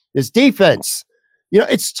off. This defense,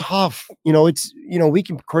 it's tough. We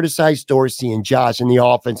can criticize Dorsey and Josh and the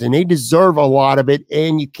offense, and they deserve a lot of it.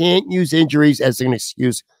 And you can't use injuries as an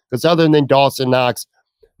excuse because other than Dawson Knox,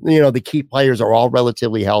 the key players are all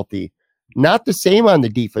relatively healthy. Not the same on the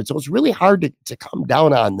defense. So it's really hard to come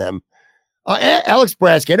down on them. Alex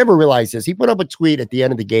Brask, I never realized this. He put up a tweet at the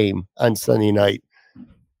end of the game on Sunday night.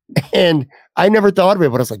 And I never thought of it,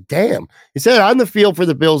 but I was like, damn. He said on the field for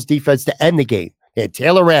the Bills defense to end the game, they had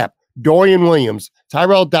Taylor Rapp, Dorian Williams,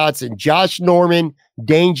 Tyrell Dodson, Josh Norman,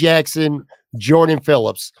 Dane Jackson, Jordan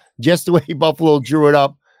Phillips, just the way Buffalo drew it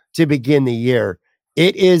up to begin the year.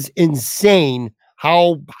 It is insane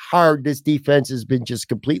how hard this defense has been just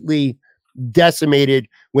completely decimated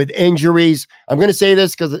with injuries. I'm going to say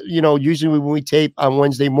this because, usually when we tape on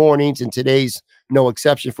Wednesday mornings, and today's no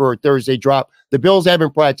exception for a Thursday drop, the Bills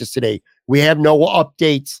haven't practiced today. We have no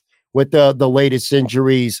updates with the latest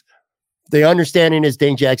injuries. The understanding is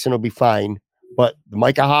Dane Jackson will be fine, but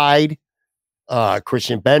Micah Hyde,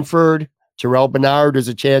 Christian Benford, Terrell Bernard, there's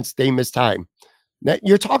a chance they miss time. Now,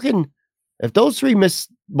 you're talking, if those three miss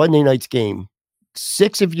Monday night's game,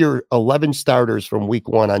 6 of your 11 starters from week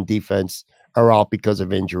 1 on defense are out because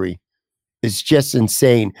of injury. It's just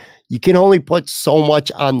insane. You can only put so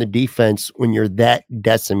much on the defense when you're that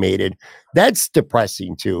decimated. That's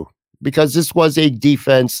depressing too, because this was a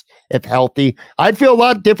defense, if healthy. I'd feel a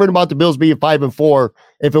lot different about the Bills being 5-4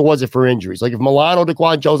 if it wasn't for injuries. Like if Milano,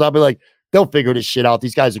 DeQuan Jones, I'd be like, they'll figure this shit out.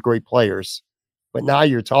 These guys are great players. But now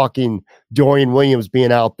you're talking Dorian Williams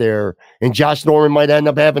being out there, and Josh Norman might end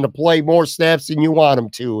up having to play more snaps than you want him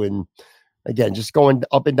to. And again, just going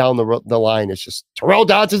up and down the line. It's just Terrell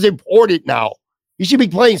Dodson's important now. He should be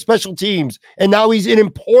playing special teams, and now he's an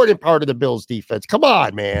important part of the Bills defense. Come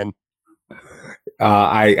on, man.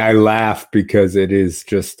 I laugh because it is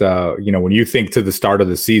just, when you think to the start of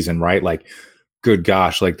the season, right? Like, good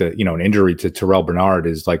gosh, like an injury to Terrell Bernard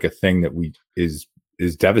is like a thing that is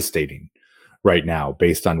devastating. right now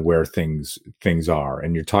based on where things are.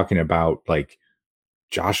 And you're talking about like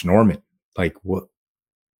Josh Norman, like what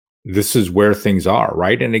this is where things are,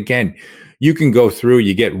 right? And again, you can go through,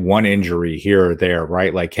 you get one injury here or there,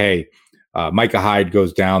 right? Like, hey, Micah Hyde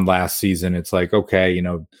goes down last season. It's like, okay,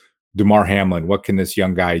 DeMar Hamlin, what can this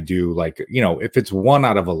young guy do? Like, if it's 1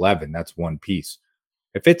 out of 11, that's one piece.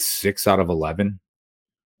 If it's 6 out of 11,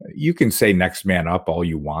 you can say next man up all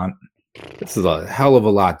you want. This is a hell of a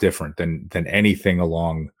lot different than anything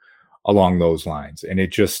along those lines. And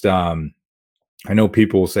it just, I know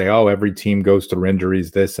people will say, oh, every team goes through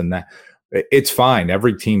injuries, this and that. It's fine.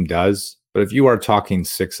 Every team does. But if you are talking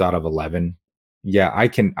 6 out of 11, yeah, I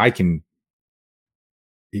can,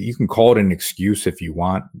 you can call it an excuse if you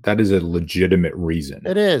want. That is a legitimate reason.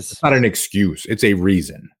 It is. It's not an excuse. It's a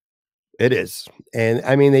reason. It is. And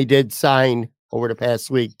I mean, they did sign over the past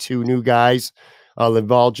week 2 new guys,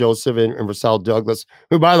 Linval Joseph and Russell Douglas,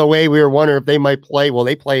 who, by the way, we were wondering if they might play. Well,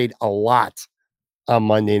 they played a lot on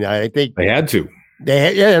Monday night. I think they had to.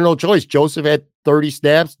 They had no choice. Joseph had 30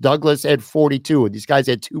 snaps. Douglas had 42. These guys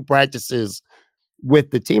had 2 practices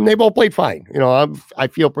with the team. They both played fine. I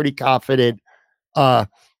feel pretty confident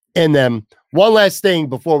in them. One last thing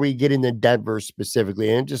before we get into Denver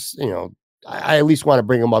specifically, and just, I at least want to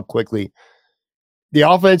bring them up quickly. The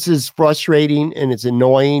offense is frustrating and it's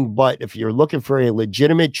annoying, but if you're looking for a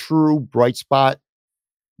legitimate, true bright spot,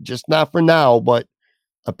 just not for now, but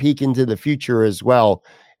a peek into the future as well,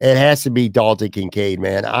 it has to be Dalton Kincaid,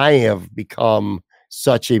 man. I have become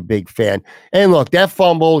such a big fan. And look, that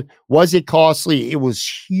fumble, was it costly? It was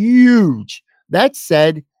huge. That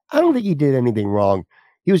said, I don't think he did anything wrong.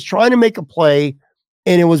 He was trying to make a play,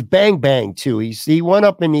 and it was bang, bang, too. He went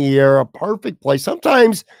up in the air, a perfect play.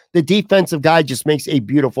 Sometimes the defensive guy just makes a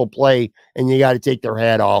beautiful play, and you got to take their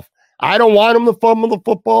hat off. I don't want him to fumble the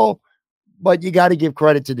football, but you got to give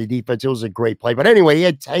credit to the defense. It was a great play. But anyway, he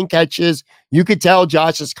had 10 catches. You could tell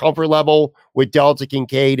Josh's comfort level with Dalton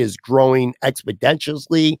Kincaid is growing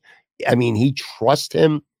exponentially. I mean, he trusts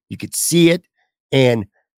him. You could see it. And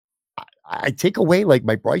I take away like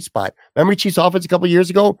my bright spot. Remember the Chiefs offense a couple of years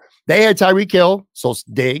ago? They had Tyreek Hill, so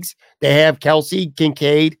Diggs. They have Kelsey,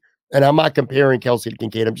 Kincaid. And I'm not comparing Kelsey to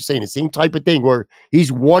Kincaid. I'm just saying the same type of thing where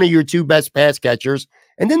he's one of your 2 best pass catchers.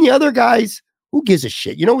 And then the other guys, who gives a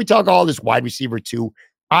shit? We talk all this wide receiver too.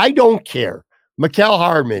 I don't care. Mecole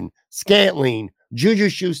Hardman, Scantling, Juju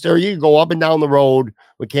Schuster, you can go up and down the road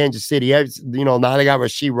with Kansas City. Now they got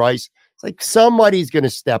Rashee Rice. It's like somebody's going to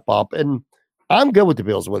step up. And I'm good with the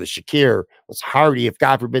Bills, whether Shakir, was Hardy, if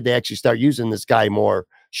God forbid they actually start using this guy more,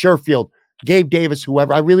 Sherfield, Gabe Davis,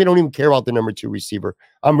 whoever. I really don't even care about the number 2 receiver.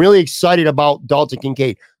 I'm really excited about Dalton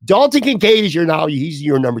Kincaid. Dalton Kincaid is he's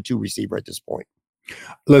your number 2 receiver at this point.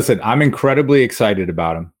 Listen, I'm incredibly excited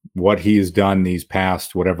about him. What he has done these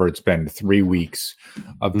past, whatever it's been, 3 weeks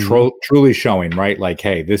of truly showing, right? Like,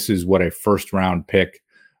 hey, this is what a first round pick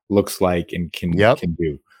looks like and can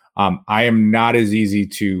do. I am not as easy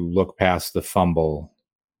to look past the fumble,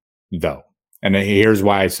 though. And here's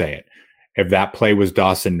why I say it. If that play was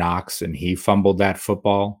Dawson Knox and he fumbled that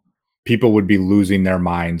football, people would be losing their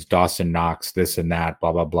minds. Dawson Knox, this and that,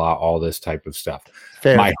 blah, blah, blah, all this type of stuff.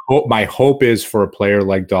 Fair. My hope is for a player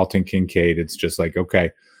like Dalton Kincaid, it's just like,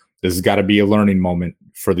 okay, this has got to be a learning moment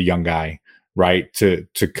for the young guy, right? To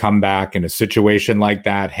come back in a situation like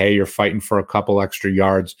that. Hey, you're fighting for a couple extra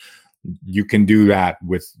yards. You can do that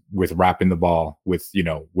with wrapping the ball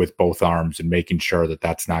with both arms and making sure that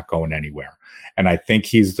that's not going anywhere. And I think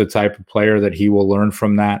he's the type of player that he will learn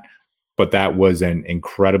from that. But that was an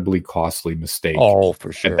incredibly costly mistake. Oh,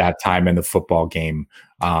 for sure. At that time in the football game,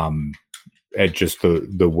 at just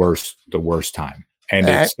the worst time. And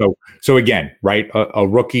it's so again, right? A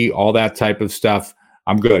rookie, all that type of stuff.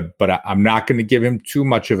 I'm good, but I'm not going to give him too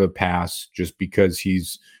much of a pass just because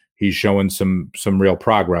he's showing some real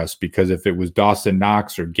progress. Because if it was Dawson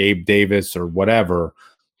Knox or Gabe Davis or whatever,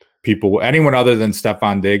 anyone other than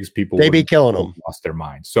Stephon Diggs, they'd be killing him. Lost their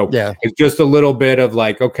minds. So it's just a little bit of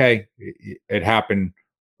like, okay, it happened.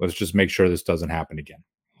 Let's just make sure this doesn't happen again.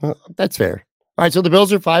 That's fair. All right, so the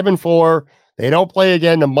Bills are 5-4. They don't play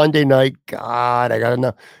again on Monday night. God, I gotta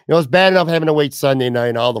know. It's bad enough having to wait Sunday night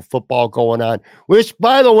and all the football going on. Which,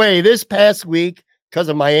 by the way, this past week, because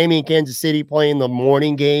of Miami and Kansas City playing the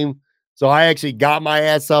morning game, so I actually got my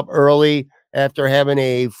ass up early after having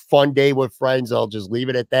a fun day with friends. I'll just leave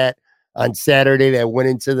it at that. On Saturday, that went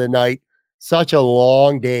into the night. Such a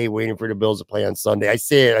long day waiting for the Bills to play on Sunday. I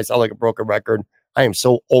say it. I sound like a broken record. I am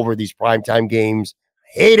so over these primetime games.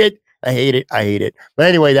 I hate it. But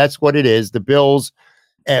anyway, that's what it is. The Bills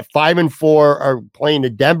at 5-4 are playing the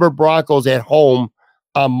Denver Broncos at home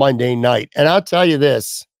on Monday night. And I'll tell you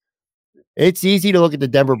this. it's easy to look at the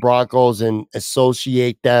Denver Broncos and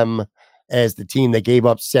associate them as the team that gave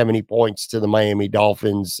up 70 points to the Miami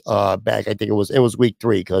Dolphins back. I think it was week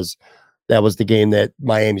 3, because that was the game that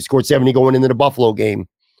Miami scored 70 going into the Buffalo game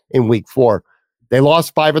in week 4. They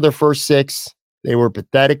lost 5 of their first 6. They were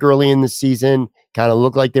pathetic early in the season, kind of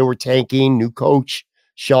looked like they were tanking. New coach,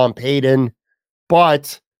 Sean Payton.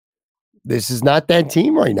 But this is not that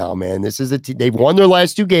team right now, man. This is a team. They've won their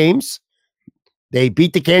last 2 games. They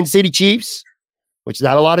beat the Kansas City Chiefs, which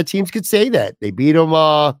not a lot of teams could say that. They beat them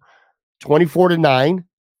 24-9.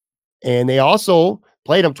 And they also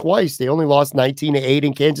played them twice. They only lost 19-8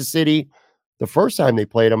 in Kansas City the first time they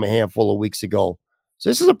played them a handful of weeks ago. So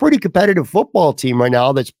this is a pretty competitive football team right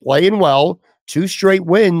now that's playing well, 2 straight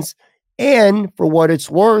wins. And for what it's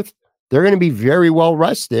worth, they're going to be very well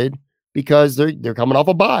rested because they're coming off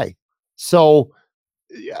a bye. So,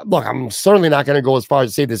 look, I'm certainly not going to go as far as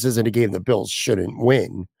to say this isn't a game the Bills shouldn't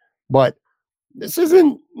win. But this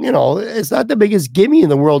isn't, it's not the biggest gimme in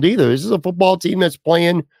the world either. This is a football team that's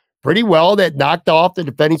playing pretty well, that knocked off the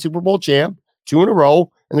defending Super Bowl champ 2 in a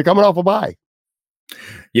row, and they're coming off a bye.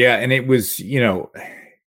 Yeah, and it was, you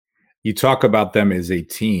talk about them as a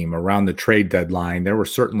team around the trade deadline. There were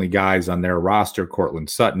certainly guys on their roster, Cortland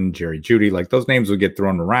Sutton, Jerry Jeudy, like those names would get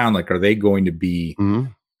thrown around. Like, are they going to be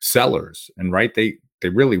sellers? And right, they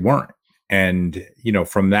really weren't. And,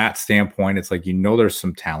 from that standpoint, it's like, there's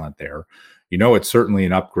some talent there. It's certainly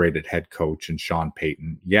an upgraded head coach in Sean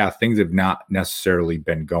Payton. Yeah, things have not necessarily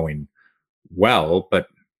been going well, but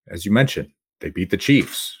as you mentioned, they beat the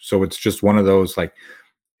Chiefs. So it's just one of those, like,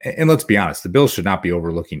 and let's be honest, the Bills should not be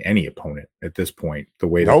overlooking any opponent at this point, the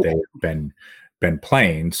way that they've been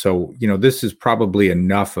playing. So, this is probably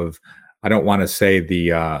enough of, I don't want to say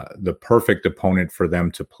the perfect opponent for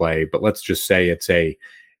them to play, but let's just say it's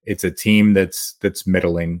a team that's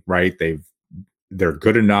middling, right? They're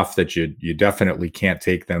good enough that you definitely can't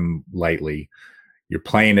take them lightly. You're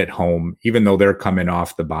playing at home, even though they're coming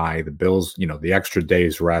off the bye. The Bills, the extra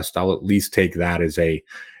day's rest, I'll at least take that as a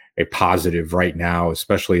positive right now,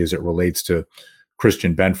 especially as it relates to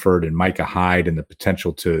Christian Benford and Micah Hyde and the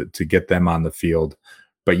potential to get them on the field.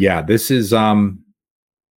 But yeah, this is a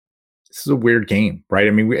weird game, right?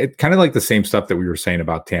 I mean, it's kind of like the same stuff that we were saying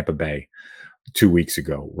about Tampa Bay 2 weeks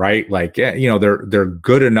ago, right? Like, they're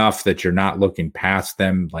good enough that you're not looking past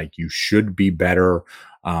them. Like, you should be better.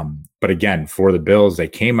 But again, for the Bills, they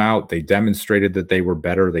came out, they demonstrated that they were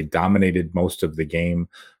better. They dominated most of the game,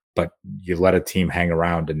 but you let a team hang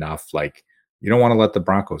around enough. Like, you don't want to let the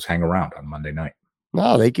Broncos hang around on Monday night.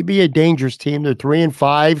 No, they could be a dangerous team. They're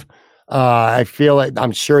 3-5. I feel like,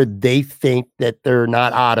 I'm sure they think that they're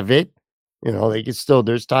not out of it. They can still,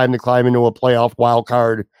 there's time to climb into a playoff wild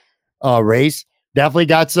card race. Definitely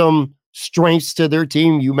got some strengths to their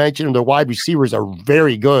team. You mentioned their wide receivers are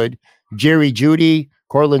very good. Jerry Jeudy,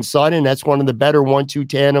 Cortland Sutton, that's one of the better 1-2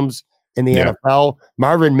 tandems in the NFL.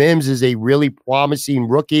 Marvin Mims is a really promising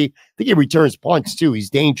rookie. I think he returns punts too. He's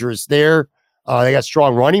dangerous there. They got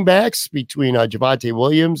strong running backs between Javonte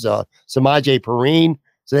Williams, Samaje Perine.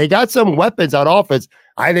 So they got some weapons on offense.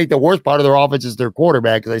 I think the worst part of their offense is their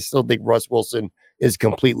quarterback, because I still think Russ Wilson is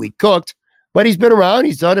completely cooked. But he's been around.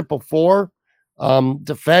 He's done it before.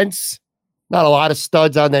 Defense, not a lot of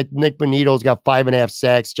studs on that. Nick Bonito's got 5.5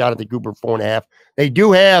 sacks. Jonathan Cooper, 4.5. They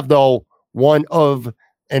do have, though,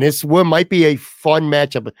 and this one might be a fun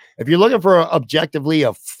matchup. If you're looking for objectively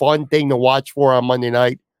a fun thing to watch for on Monday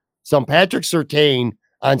night, some Patrick Surtain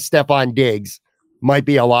on Stephon Diggs might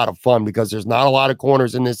be a lot of fun, because there's not a lot of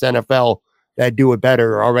corners in this NFL that do it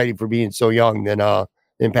better already for being so young than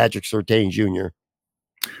Patrick Surtain Jr.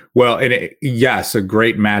 Well, yes, a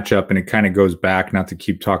great matchup, and it kind of goes back, not to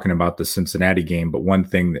keep talking about the Cincinnati game, but one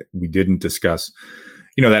thing that we didn't discuss,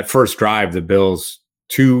 that first drive, the Bills,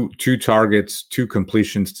 two targets, 2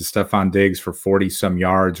 completions to Stephon Diggs for 40-some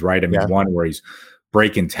yards, right? I mean, one where he's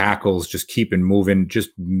breaking tackles, just keeping moving,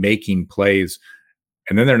 just making plays,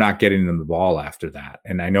 and then they're not getting them the ball after that.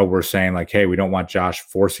 And I know we're saying, like, hey, we don't want Josh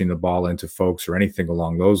forcing the ball into folks or anything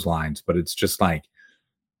along those lines, but it's just like,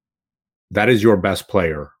 that is your best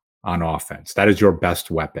player on offense. That is your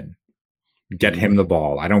best weapon. Get him the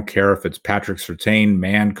ball. I don't care if it's Patrick Surtain,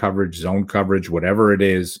 man coverage, zone coverage, whatever it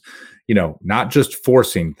is, not just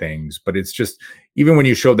forcing things, but it's just, even when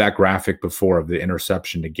you showed that graphic before of the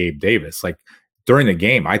interception to Gabe Davis, like during the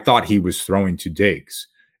game, I thought he was throwing to Diggs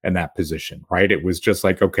in that position, right? It was just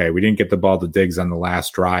like, okay, we didn't get the ball to Diggs on the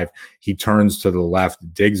last drive. He turns to the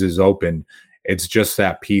left. Diggs is open. It's just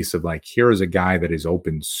that piece of like, here is a guy that is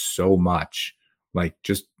open so much. Like,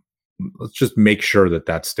 let's just make sure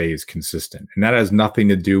that stays consistent. And that has nothing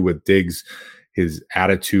to do with Diggs his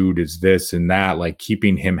attitude is this and that, like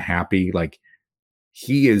keeping him happy. Like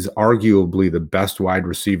he is arguably the best wide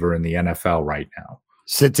receiver in the NFL right now.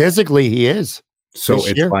 Statistically, he is. So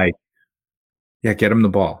it's like, yeah, get him the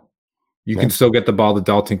ball. You can still get the ball to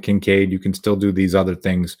Dalton Kincaid. You can still do these other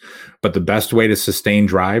things. But the best way to sustain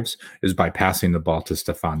drives is by passing the ball to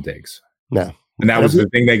Stephon Diggs. No. And that was the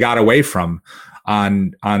thing they got away from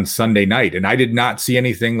on Sunday night. And I did not see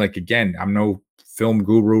anything like, again, I'm no film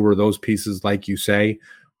guru or those pieces like you say,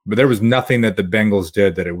 but there was nothing that the Bengals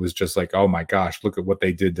did that it was just like, oh my gosh, look at what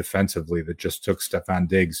they did defensively that just took Stephon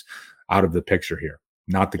Diggs out of the picture here.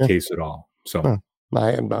 Not the case at all. So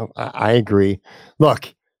I agree.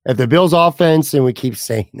 Look, if the Bills offense, and we keep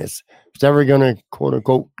saying this, it's ever going to quote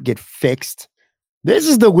unquote get fixed, this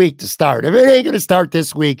is the week to start. If it ain't going to start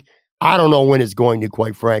this week, I don't know when it's going to,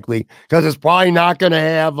 quite frankly, because it's probably not going to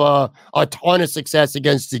have a ton of success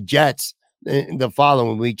against the Jets in the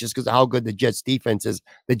following week just because of how good the Jets defense is.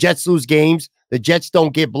 The Jets lose games. The Jets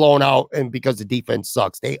don't get blown out and because the defense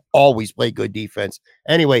sucks. They always play good defense.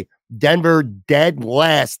 Anyway, Denver dead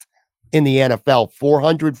last in the NFL,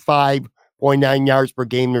 405.9 yards per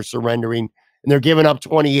game they're surrendering, and they're giving up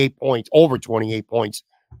 28 points, over 28 points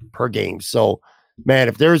per game. So, man,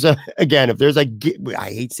 if there's a, I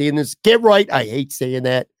hate saying this, get right. I hate saying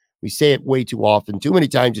that. We say it way too often, too many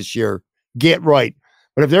times this year, get right.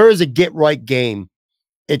 But if there is a get right game,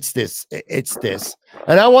 it's this. It's this.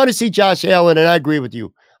 And I want to see Josh Allen, and I agree with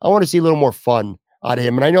you. I want to see a little more fun out of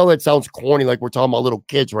him. And I know that sounds corny, like we're talking about little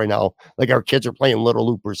kids right now, like our kids are playing Little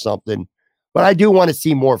Loop or something. But I do want to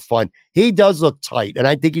see more fun. He does look tight, and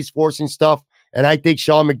I think he's forcing stuff. And I think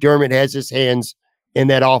Sean McDermott has his hands in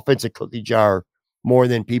that offensive cookie jar more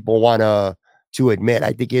than people want to admit.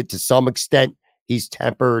 I think to some extent, he's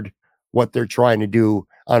tempered what they're trying to do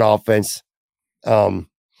on offense.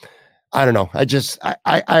 I don't know.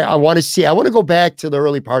 I want to see. I want to go back to the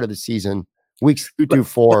early part of the season, weeks 2 through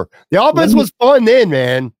 4. The offense was fun then,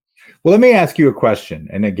 man. Well, let me ask you a question.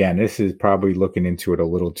 And again, this is probably looking into it a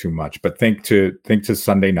little too much, but think to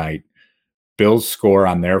Sunday night. Bills score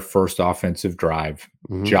on their first offensive drive.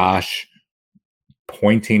 Mm-hmm. Josh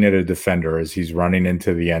pointing at a defender as he's running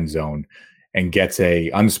into the end zone and gets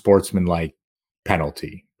a unsportsmanlike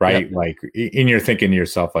penalty, right? Yep. Like, and you're thinking to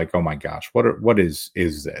yourself, like, oh my gosh, what is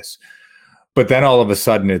this? But then all of a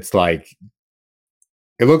sudden it's like,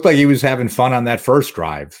 it looked like he was having fun on that first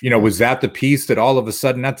drive. You know, was that the piece that all of a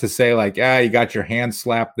sudden, not to say like, you got your hand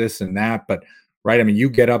slapped, this and that, but right. I mean, you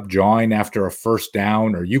get up jawing after a first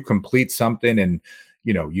down, or you complete something and,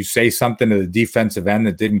 you know, you say something to the defensive end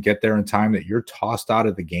that didn't get there in time, that you're tossed out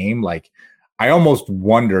of the game. Like, I almost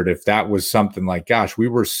wondered if that was something like, gosh, we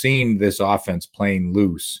were seeing this offense playing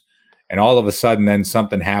loose, and all of a sudden then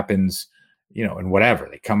something happens, you know, and whatever,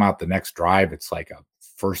 they come out the next drive, it's like a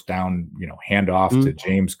first down, you know, handoff to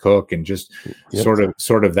James Cook, and just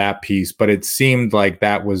sort of that piece. But it seemed like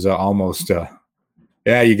that was almost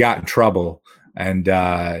you got in trouble. And,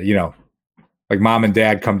 you know, like mom and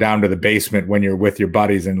dad come down to the basement when you're with your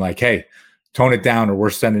buddies and like, hey, tone it down or we're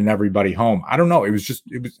sending everybody home. I don't know. It was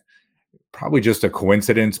probably just a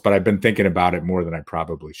coincidence, but I've been thinking about it more than I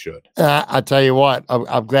probably should. I'll tell you what,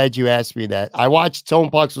 I'm glad you asked me that. I watched, Tone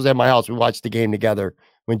Pucks was at my house. We watched the game together.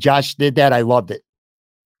 When Josh did that, I loved it.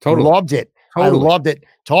 Totally. Loved it. Totally. I loved it.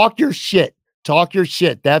 Talk your shit. Talk your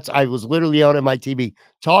shit. I was literally on my TV.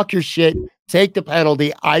 Talk your shit. Take the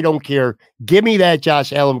penalty. I don't care. Give me that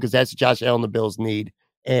Josh Allen, because that's Josh Allen the Bills need.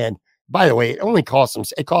 And by the way, it cost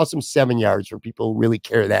them 7 yards for people who really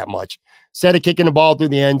care that much. Instead of kicking the ball through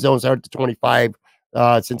the end zone, started to 25,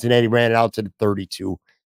 Cincinnati ran it out to the 32.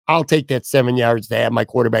 I'll take that 7 yards to have my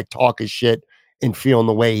quarterback talk his shit and feeling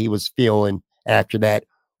the way he was feeling after that.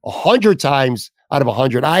 100 times out of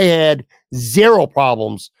 100, I had zero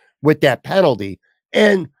problems with that penalty.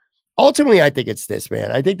 And ultimately, I think it's this,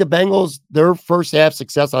 man. I think the Bengals, their first half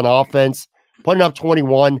success on offense, putting up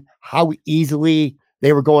 21, how easily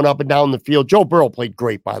they were going up and down the field. Joe Burrow played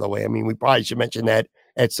great, by the way. I mean, we probably should mention that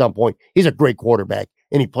at some point. He's a great quarterback,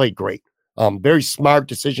 and he played great. Very smart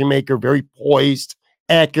decision maker, very poised,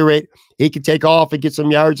 accurate. He could take off and get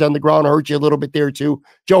some yards on the ground, hurt you a little bit there too.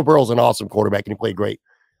 Joe Burrow's an awesome quarterback, and he played great.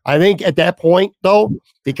 I think at that point, though,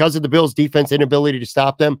 because of the Bills' defense inability to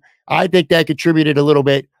stop them, I think that contributed a little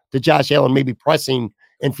bit to Josh Allen maybe pressing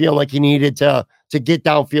and feeling like he needed to get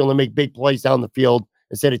downfield and make big plays down the field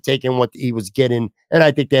instead of taking what he was getting. And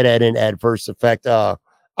I think that had an adverse effect on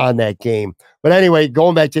that game. But anyway,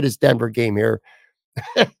 going back to this Denver game here,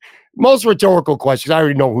 most rhetorical questions. I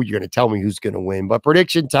already know who you're going to tell me who's going to win, but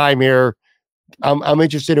prediction time here. I'm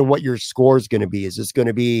interested in what your score is going to be. Is this going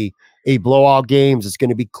to be a blowout game? Is this going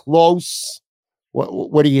to be close?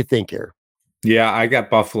 What do you think here? Yeah, I got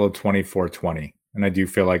Buffalo 24-20, and I do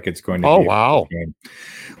feel like it's going to Oh, be a close wow. game.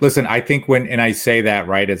 Listen, I think and I say that,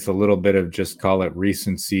 right, it's a little bit of, just call it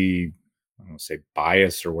recency, I don't want to say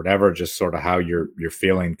bias or whatever, just sort of how you're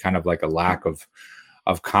feeling, kind of like a lack of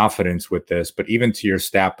confidence with this. But even to your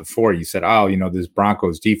stat before, you said, oh, this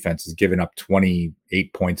Broncos defense is giving up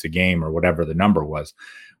 28 points a game or whatever the number was.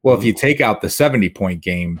 Well, if you take out the 70-point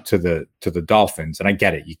game to the Dolphins, and I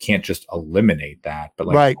get it, you can't just eliminate that, but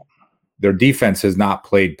like, Right. their defense has not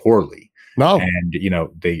played poorly. No. And,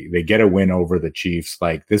 they get a win over the Chiefs.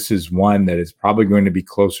 Like, this is one that is probably going to be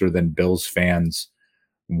closer than Bills fans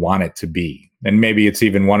want it to be. And maybe it's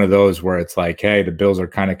even one of those where it's like, hey, the Bills are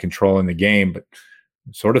kind of controlling the game, but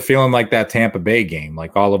sort of feeling like that Tampa Bay game.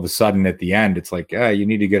 Like, all of a sudden at the end, it's like, you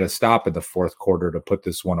need to get a stop in the fourth quarter to put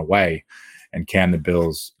this one away. And can the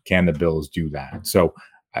Bills do that? So,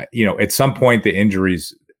 at some point the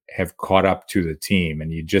injuries have caught up to the team,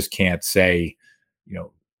 and you just can't say,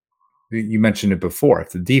 you mentioned it before.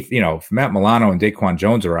 If if Matt Milano and Daquan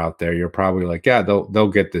Jones are out there, you're probably like, yeah, they'll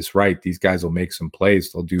get this right. These guys will make some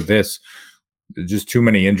plays. They'll do this. There's just too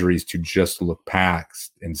many injuries to just look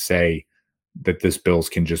past and say that this Bills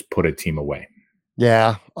can just put a team away.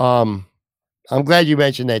 Yeah. I'm glad you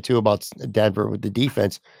mentioned that too about Denver with the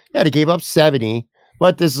defense. Yeah, they gave up 70,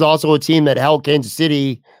 but this is also a team that held Kansas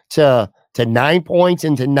City to 9 points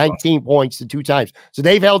and to 19 points to 2 times. So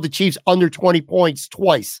they've held the Chiefs under 20 points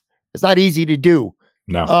twice. It's not easy to do.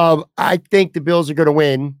 No. I think the Bills are going to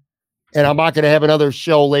win, and I'm not going to have another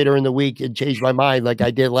show later in the week and change my mind like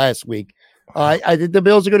I did last week. I think the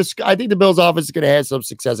Bills are going to. I think the Bills offense is going to have some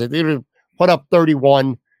success. I think they're going to put up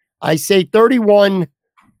 31. I say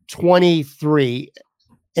 31-23.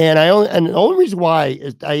 And the only reason why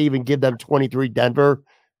I even give them 23 Denver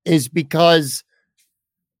is because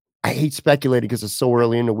I hate speculating because it's so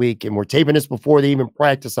early in the week, and we're taping this before they even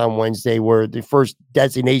practice on Wednesday, where the first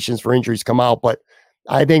designations for injuries come out. But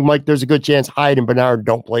I think, Mike, there's a good chance Hyde and Bernard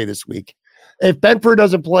don't play this week. If Benford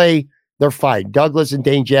doesn't play, they're fine. Douglas and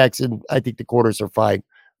Dane Jackson, I think the quarters are fine.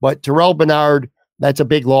 But Terrell Bernard, that's a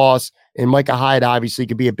big loss. And Micah Hyde obviously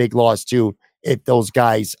could be a big loss too if those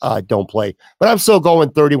guys don't play. But I'm still going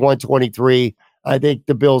 31-23. I think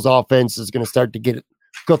the Bills offense is going to start to get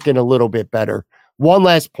cooking a little bit better. One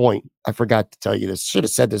last point. I forgot to tell you this. Should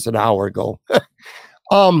have said this an hour ago.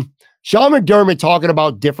 Sean McDermott talking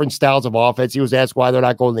about different styles of offense. He was asked why they're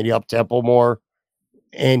not going to the up tempo more.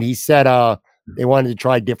 And he said they wanted to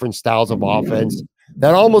try different styles of offense.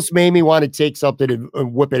 That almost made me want to take something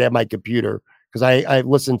and whip it at my computer, because I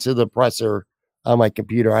listened to the presser on my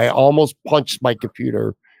computer. I almost punched my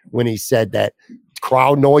computer when he said that.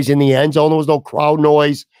 Crowd noise in the end zone. There was no crowd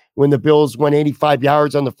noise when the Bills went 85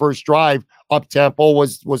 yards on the first drive. Up tempo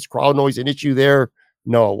was crowd noise an issue there?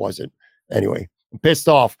 No, it wasn't. Anyway, I'm pissed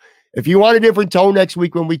off. If you want a different tone next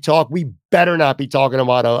week when we talk, we better not be talking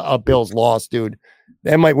about a Bills loss, dude.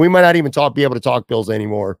 We might not even be able to talk Bills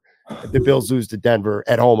anymore if the Bills lose to Denver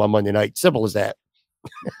at home on Monday night. Simple as that.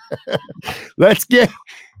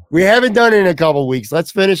 We haven't done it in a couple of weeks.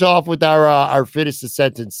 Let's finish off with our finish the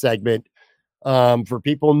sentence segment. For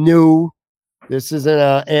people new, this isn't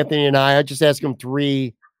Anthony and I just ask them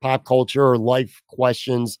 3 pop culture or life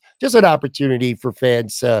questions. Just an opportunity for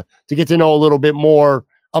fans to get to know a little bit more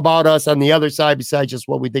about us on the other side, besides just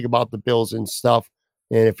what we think about the Bills and stuff.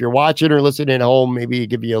 And if you're watching or listening at home, maybe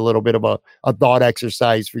give you a little bit of a thought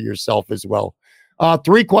exercise for yourself as well.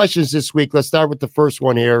 3 questions this week. Let's start with the first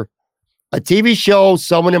one here. A TV show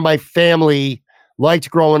someone in my family liked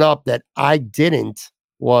growing up that I didn't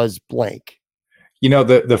was blank.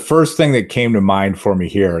 The first thing that came to mind for me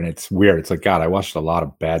here, and it's weird, it's like, God, I watched a lot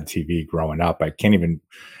of bad TV growing up. I can't even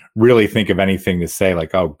really think of anything to say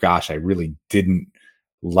like, oh gosh, I really didn't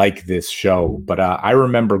like this show. But I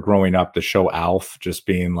remember growing up, the show Alf, just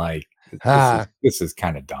being like, this is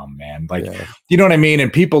kind of dumb, man. Like, yeah. You know what I mean?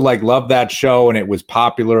 And people like loved that show, and it was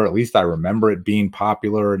popular. At least I remember it being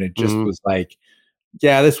popular, and it just was like,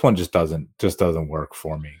 yeah, this one just doesn't work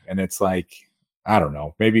for me. And it's like, I don't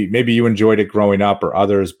know, maybe you enjoyed it growing up or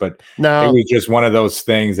others, but no, it was just one of those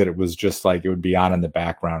things that it was just like, it would be on in the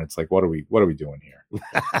background. It's like, what are we doing here?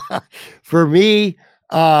 For me,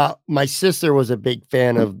 my sister was a big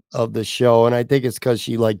fan of the show, and I think it's because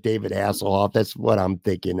she liked David Hasselhoff. That's what I'm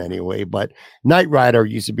thinking anyway. But Knight Rider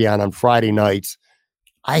used to be on Friday nights.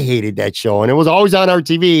 I hated that show, and it was always on our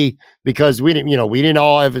TV because we didn't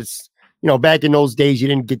all have it. Back in those days, you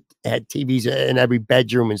didn't had TVs in every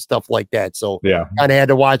bedroom and stuff like that. So yeah, kind of had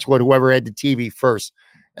to watch whoever had the TV first.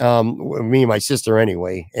 Me and my sister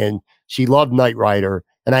anyway, and she loved Knight Rider,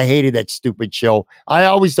 and I hated that stupid show. I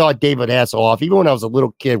always thought David Hasselhoff, even when I was a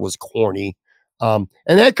little kid, was corny. And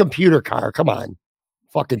that computer car, come on,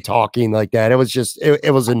 fucking talking like that. It was just,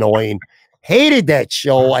 it was annoying. Hated that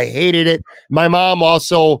show. I hated it. My mom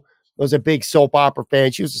also was a big soap opera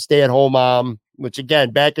fan. She was a stay-at-home mom, which again,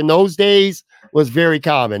 back in those days was very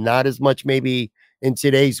common. Not as much maybe in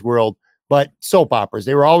today's world, but soap operas.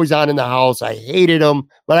 They were always on in the house. I hated them.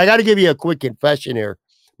 But I got to give you a quick confession here.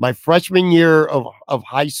 My freshman year of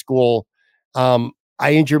high school, I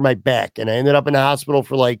injured my back and I ended up in the hospital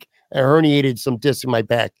for I herniated some discs in my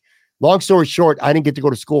back. Long story short, I didn't get to go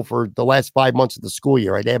to school for the last 5 months of the school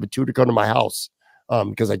year. I had to have a tutor come to my house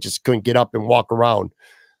because I just couldn't get up and walk around.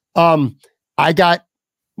 I got,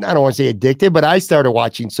 I don't want to say addicted, but I started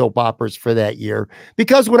watching soap operas for that year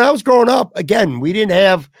because when I was growing up, again, we'd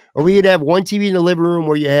have one TV in the living room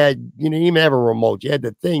where you didn't even have a remote. You had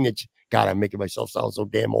the thing that, God, I'm making myself sound so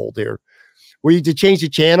damn old here, where you had to change the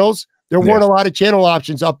channels. There weren't a lot of channel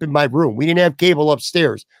options up in my room. We didn't have cable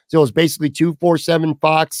upstairs. So it was basically 247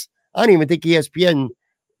 Fox. I don't even think ESPN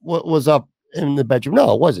was up in the bedroom.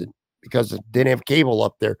 No, it wasn't because it didn't have cable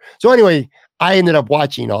up there. So anyway, I ended up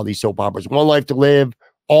watching all these soap operas. One Life to Live,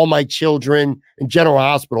 All My Children, and General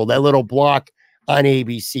Hospital, that little block on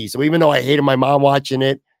ABC. So even though I hated my mom watching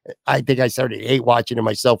it, I think I started to hate watching it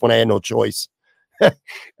myself when I had no choice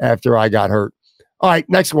after I got hurt. All right,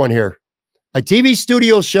 next one here. A TV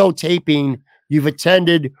studio show taping you've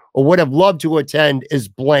attended or would have loved to attend is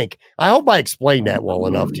blank. I hope I explained that well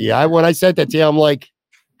enough to you. When I said that to you, I'm like,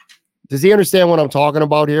 does he understand what I'm talking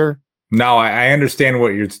about here? No, I understand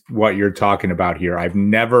what you're talking about here. I've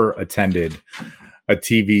never attended a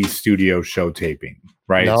TV studio show taping,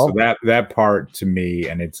 right? No. So that part to me,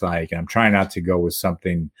 and it's like, and I'm trying not to go with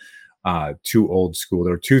something too old school.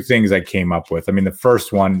 There were two things I came up with. I mean, the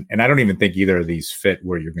first one, and I don't even think either of these fit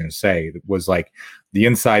where you're going to say, was like the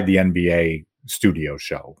Inside the NBA studio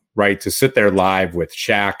show, right? To sit there live with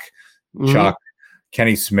Shaq, Chuck,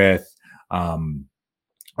 Kenny Smith,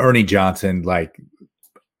 Ernie Johnson, like,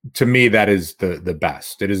 to me, that is the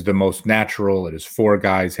best. It is the most natural. It is four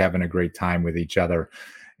guys having a great time with each other.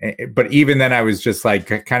 But even then, I was just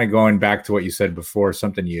like kind of going back to what you said before,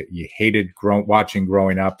 something you hated watching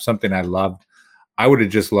growing up, something I loved. I would have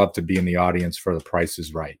just loved to be in the audience for The Price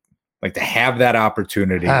is Right. Like, to have that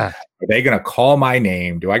opportunity. Are they going to call my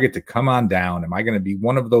name? Do I get to come on down? Am I going to be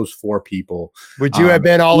one of those four people? Would you have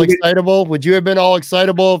been all excitable? Would you have been all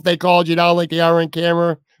excitable if they called you down like they are on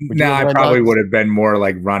camera? No, I probably would have been more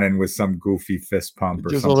like running with some goofy fist pump or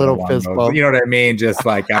just something. A little fist pump. You know what I mean? Just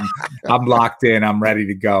like I'm locked in. I'm ready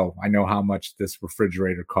to go. I know how much this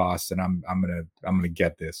refrigerator costs, and I'm gonna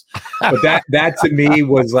get this. But that to me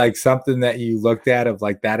was like something that you looked at of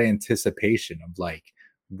like that anticipation of like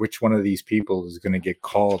which one of these people is going to get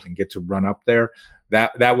called and get to run up there.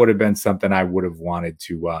 That would have been something I would have wanted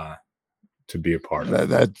to be a part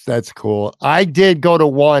of. That's cool. I did go to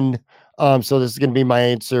one. So this is going to be my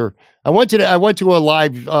answer. I went to a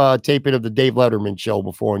live taping of the Dave Letterman show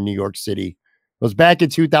before in New York City. It was back in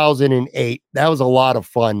 2008. That was a lot of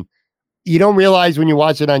fun. You don't realize when you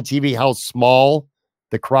watch it on TV how small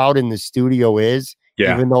the crowd in the studio is,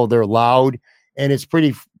 even though they're loud, and it's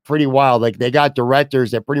pretty wild. Like, they got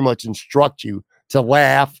directors that pretty much instruct you to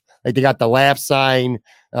laugh. Like, they got the laugh sign.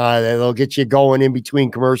 They'll get you going in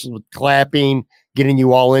between commercials with clapping, getting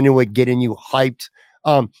you all into it, getting you hyped.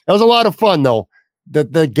 It was a lot of fun though.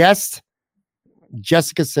 The guest,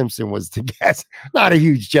 Jessica Simpson, was the guest. Not a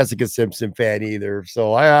huge Jessica Simpson fan either.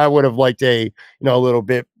 So I would have liked a little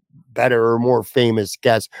bit better or more famous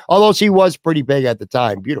guest. Although she was pretty big at the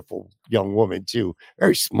time. Beautiful young woman too.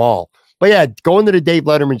 Very small. But yeah, going to the Dave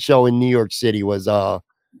Letterman show in New York City was that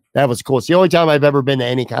was cool. It's the only time I've ever been to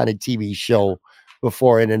any kind of TV show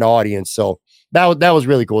before in an audience. So that was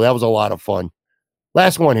really cool. That was a lot of fun.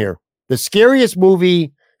 Last one here. The scariest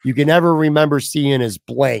movie you can ever remember seeing is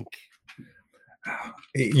blank.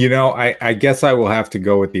 I guess I will have to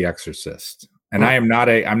go with The Exorcist. And I'm not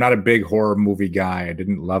a big horror movie guy. I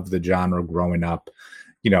didn't love the genre growing up.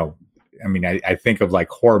 I mean, I think of like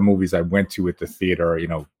horror movies I went to at the theater,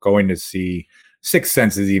 going to see Sixth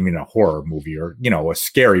Sense is even a horror movie or, a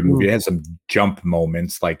scary movie. It has some jump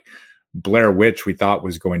moments like Blair Witch we thought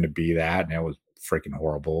was going to be that. And it was freaking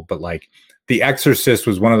horrible. But like The Exorcist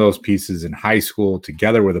was one of those pieces in high school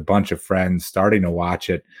together with a bunch of friends starting to watch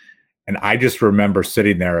it. And I just remember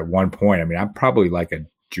sitting there at one point. I mean, I'm probably like a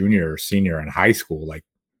junior or senior in high school, like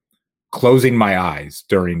closing my eyes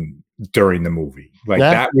during the movie. Like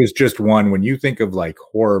that was just one, when you think of like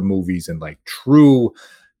horror movies and like true,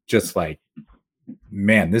 just like,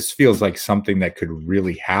 man, this feels like something that could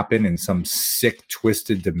really happen in some sick,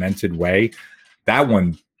 twisted, demented way. That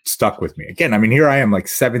one stuck with me. Again, I mean, here I am like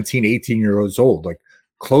 17, 18 years old, like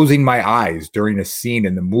closing my eyes during a scene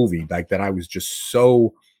in the movie, like that I was just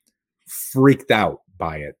so freaked out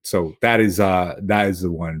by it. So that is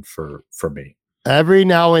the one for me. Every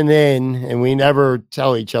now and then, and we never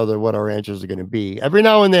tell each other what our answers are going to be. Every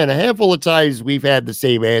now and then, a handful of times we've had the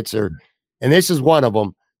same answer, and this is one of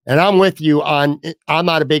them. And I'm with you on. I'm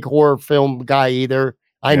not a big horror film guy either.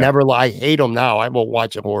 I hate them now. I won't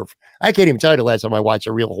watch a horror. I can't even tell you the last time I watched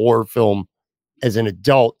a real horror film as an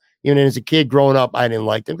adult. Even as a kid growing up, I didn't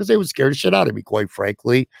like them because they would scare the shit out of me, quite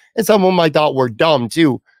frankly. And some of them I thought were dumb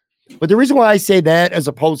too. But the reason why I say that, as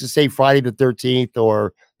opposed to say Friday the 13th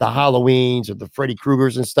or the Halloweens or the Freddy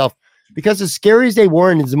Kruegers and stuff, because as scary as they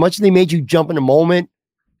were and as much as they made you jump in a moment,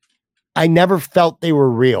 I never felt they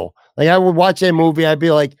were real. Like I would watch that movie, I'd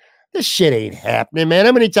be like, this shit ain't happening, man.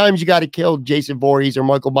 How many times you got to kill Jason Voorhees or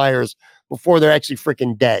Michael Myers before they're actually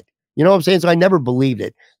freaking dead? You know what I'm saying? So I never believed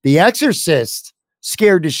it. The Exorcist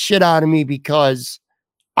scared the shit out of me because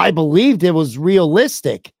I believed it was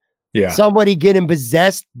realistic. Yeah. Somebody getting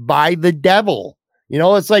possessed by the devil. You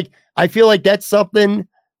know, it's like, I feel like that's something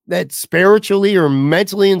that spiritually or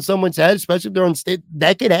mentally in someone's head, especially if they're on state,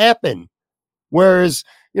 that could happen. Whereas,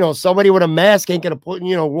 you know, somebody with a mask ain't going to put,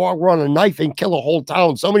 you know, walk around a knife and kill a whole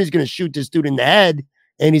town. Somebody's going to shoot this dude in the head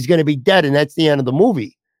and he's going to be dead. And that's the end of the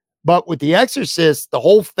movie. But with The Exorcist, the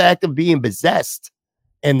whole fact of being possessed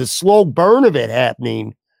and the slow burn of it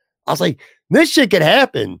happening, I was like, this shit could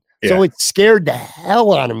happen. Yeah. So it scared the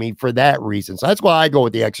hell out of me for that reason. So that's why I go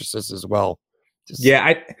with The Exorcist as well.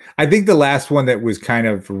 I think the last one that was kind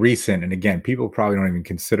of recent, and again, people probably don't even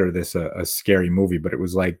consider this a scary movie, but it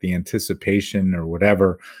was like the anticipation or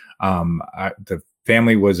whatever. The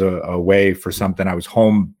family was away for something. I was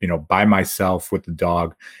home, you know, by myself with the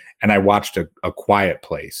dog, and I watched a Quiet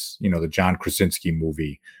Place, you know, the John Krasinski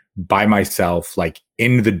movie, by myself, like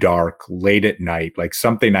in the dark, late at night, like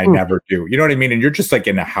something I never do. You know what I mean? And you're just like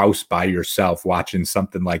in a house by yourself watching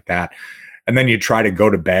something like that. And then you try to go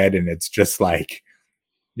to bed and it's just like,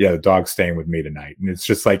 yeah, the dog's staying with me tonight. And it's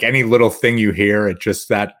just like any little thing you hear, it just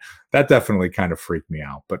that definitely kind of freaked me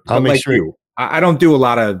out. But like you, I don't do a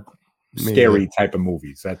lot of scary type of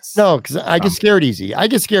movies. That's no, because I get scared easy.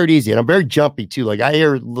 And I'm very jumpy too. Like I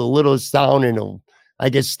hear the littlest sound and I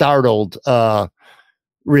get startled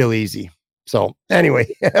real easy. So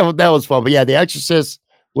anyway, that was fun. But yeah, The Exorcist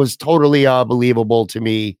was totally believable to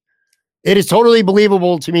me. It is totally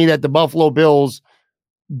believable to me that the Buffalo Bills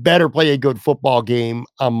better play a good football game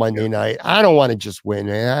on Monday night. I don't want to just win.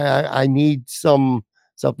 I need something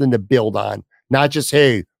to build on. Not just,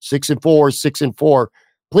 hey, 6-4.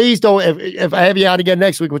 Please don't, if I have you out again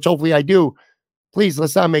next week, which hopefully I do, please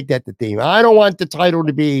let's not make that the theme. I don't want the title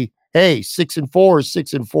to be, hey, 6-4,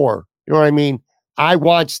 6-4. You know what I mean? I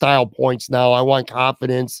want style points now. I want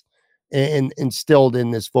confidence instilled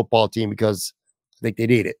in this football team because I think they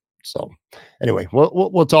need it. So anyway,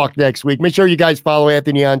 we'll talk next week. Make sure you guys follow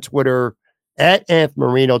Anthony on Twitter at Anth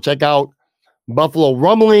Marino. Check out Buffalo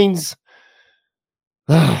Rumblings.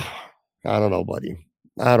 I don't know, buddy.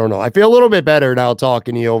 I don't know. I feel a little bit better now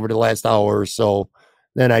talking to you over the last hour or so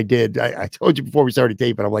than I did. I told you before we started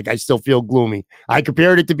taping, I'm like, I still feel gloomy. I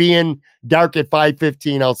compared it to being dark at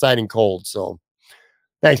 5:15 outside and cold. So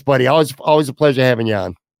thanks, buddy. Always a pleasure having you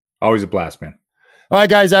on. Always a blast, man. All right,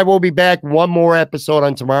 guys, I will be back one more episode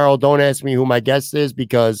on tomorrow. Don't ask me who my guest is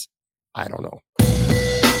because I don't know.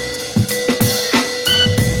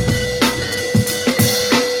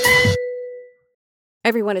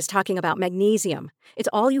 Everyone is talking about magnesium. It's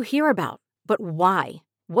all you hear about. But why?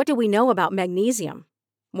 What do we know about magnesium?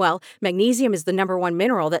 Well, magnesium is the #1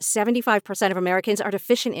 mineral that 75% of Americans are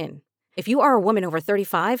deficient in. If you are a woman over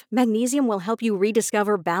 35, magnesium will help you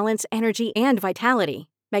rediscover balance, energy, and vitality.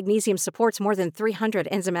 Magnesium supports more than 300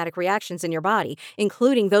 enzymatic reactions in your body,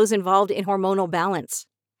 including those involved in hormonal balance.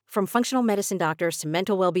 From functional medicine doctors to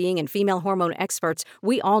mental well-being and female hormone experts,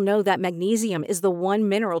 we all know that magnesium is the one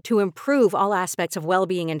mineral to improve all aspects of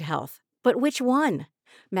well-being and health. But which one?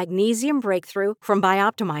 Magnesium Breakthrough from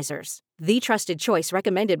Bioptimizers, the trusted choice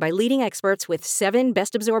recommended by leading experts with 7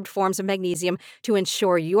 best-absorbed forms of magnesium to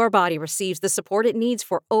ensure your body receives the support it needs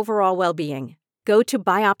for overall well-being. Go to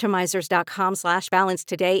bioptimizers.com/balance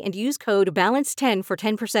today and use code BALANCE10 for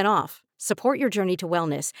 10% off. Support your journey to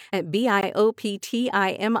wellness at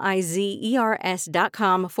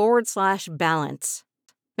bioptimizers.com/balance.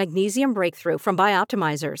 Magnesium Breakthrough from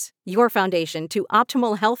Bioptimizers, your foundation to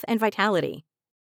optimal health and vitality.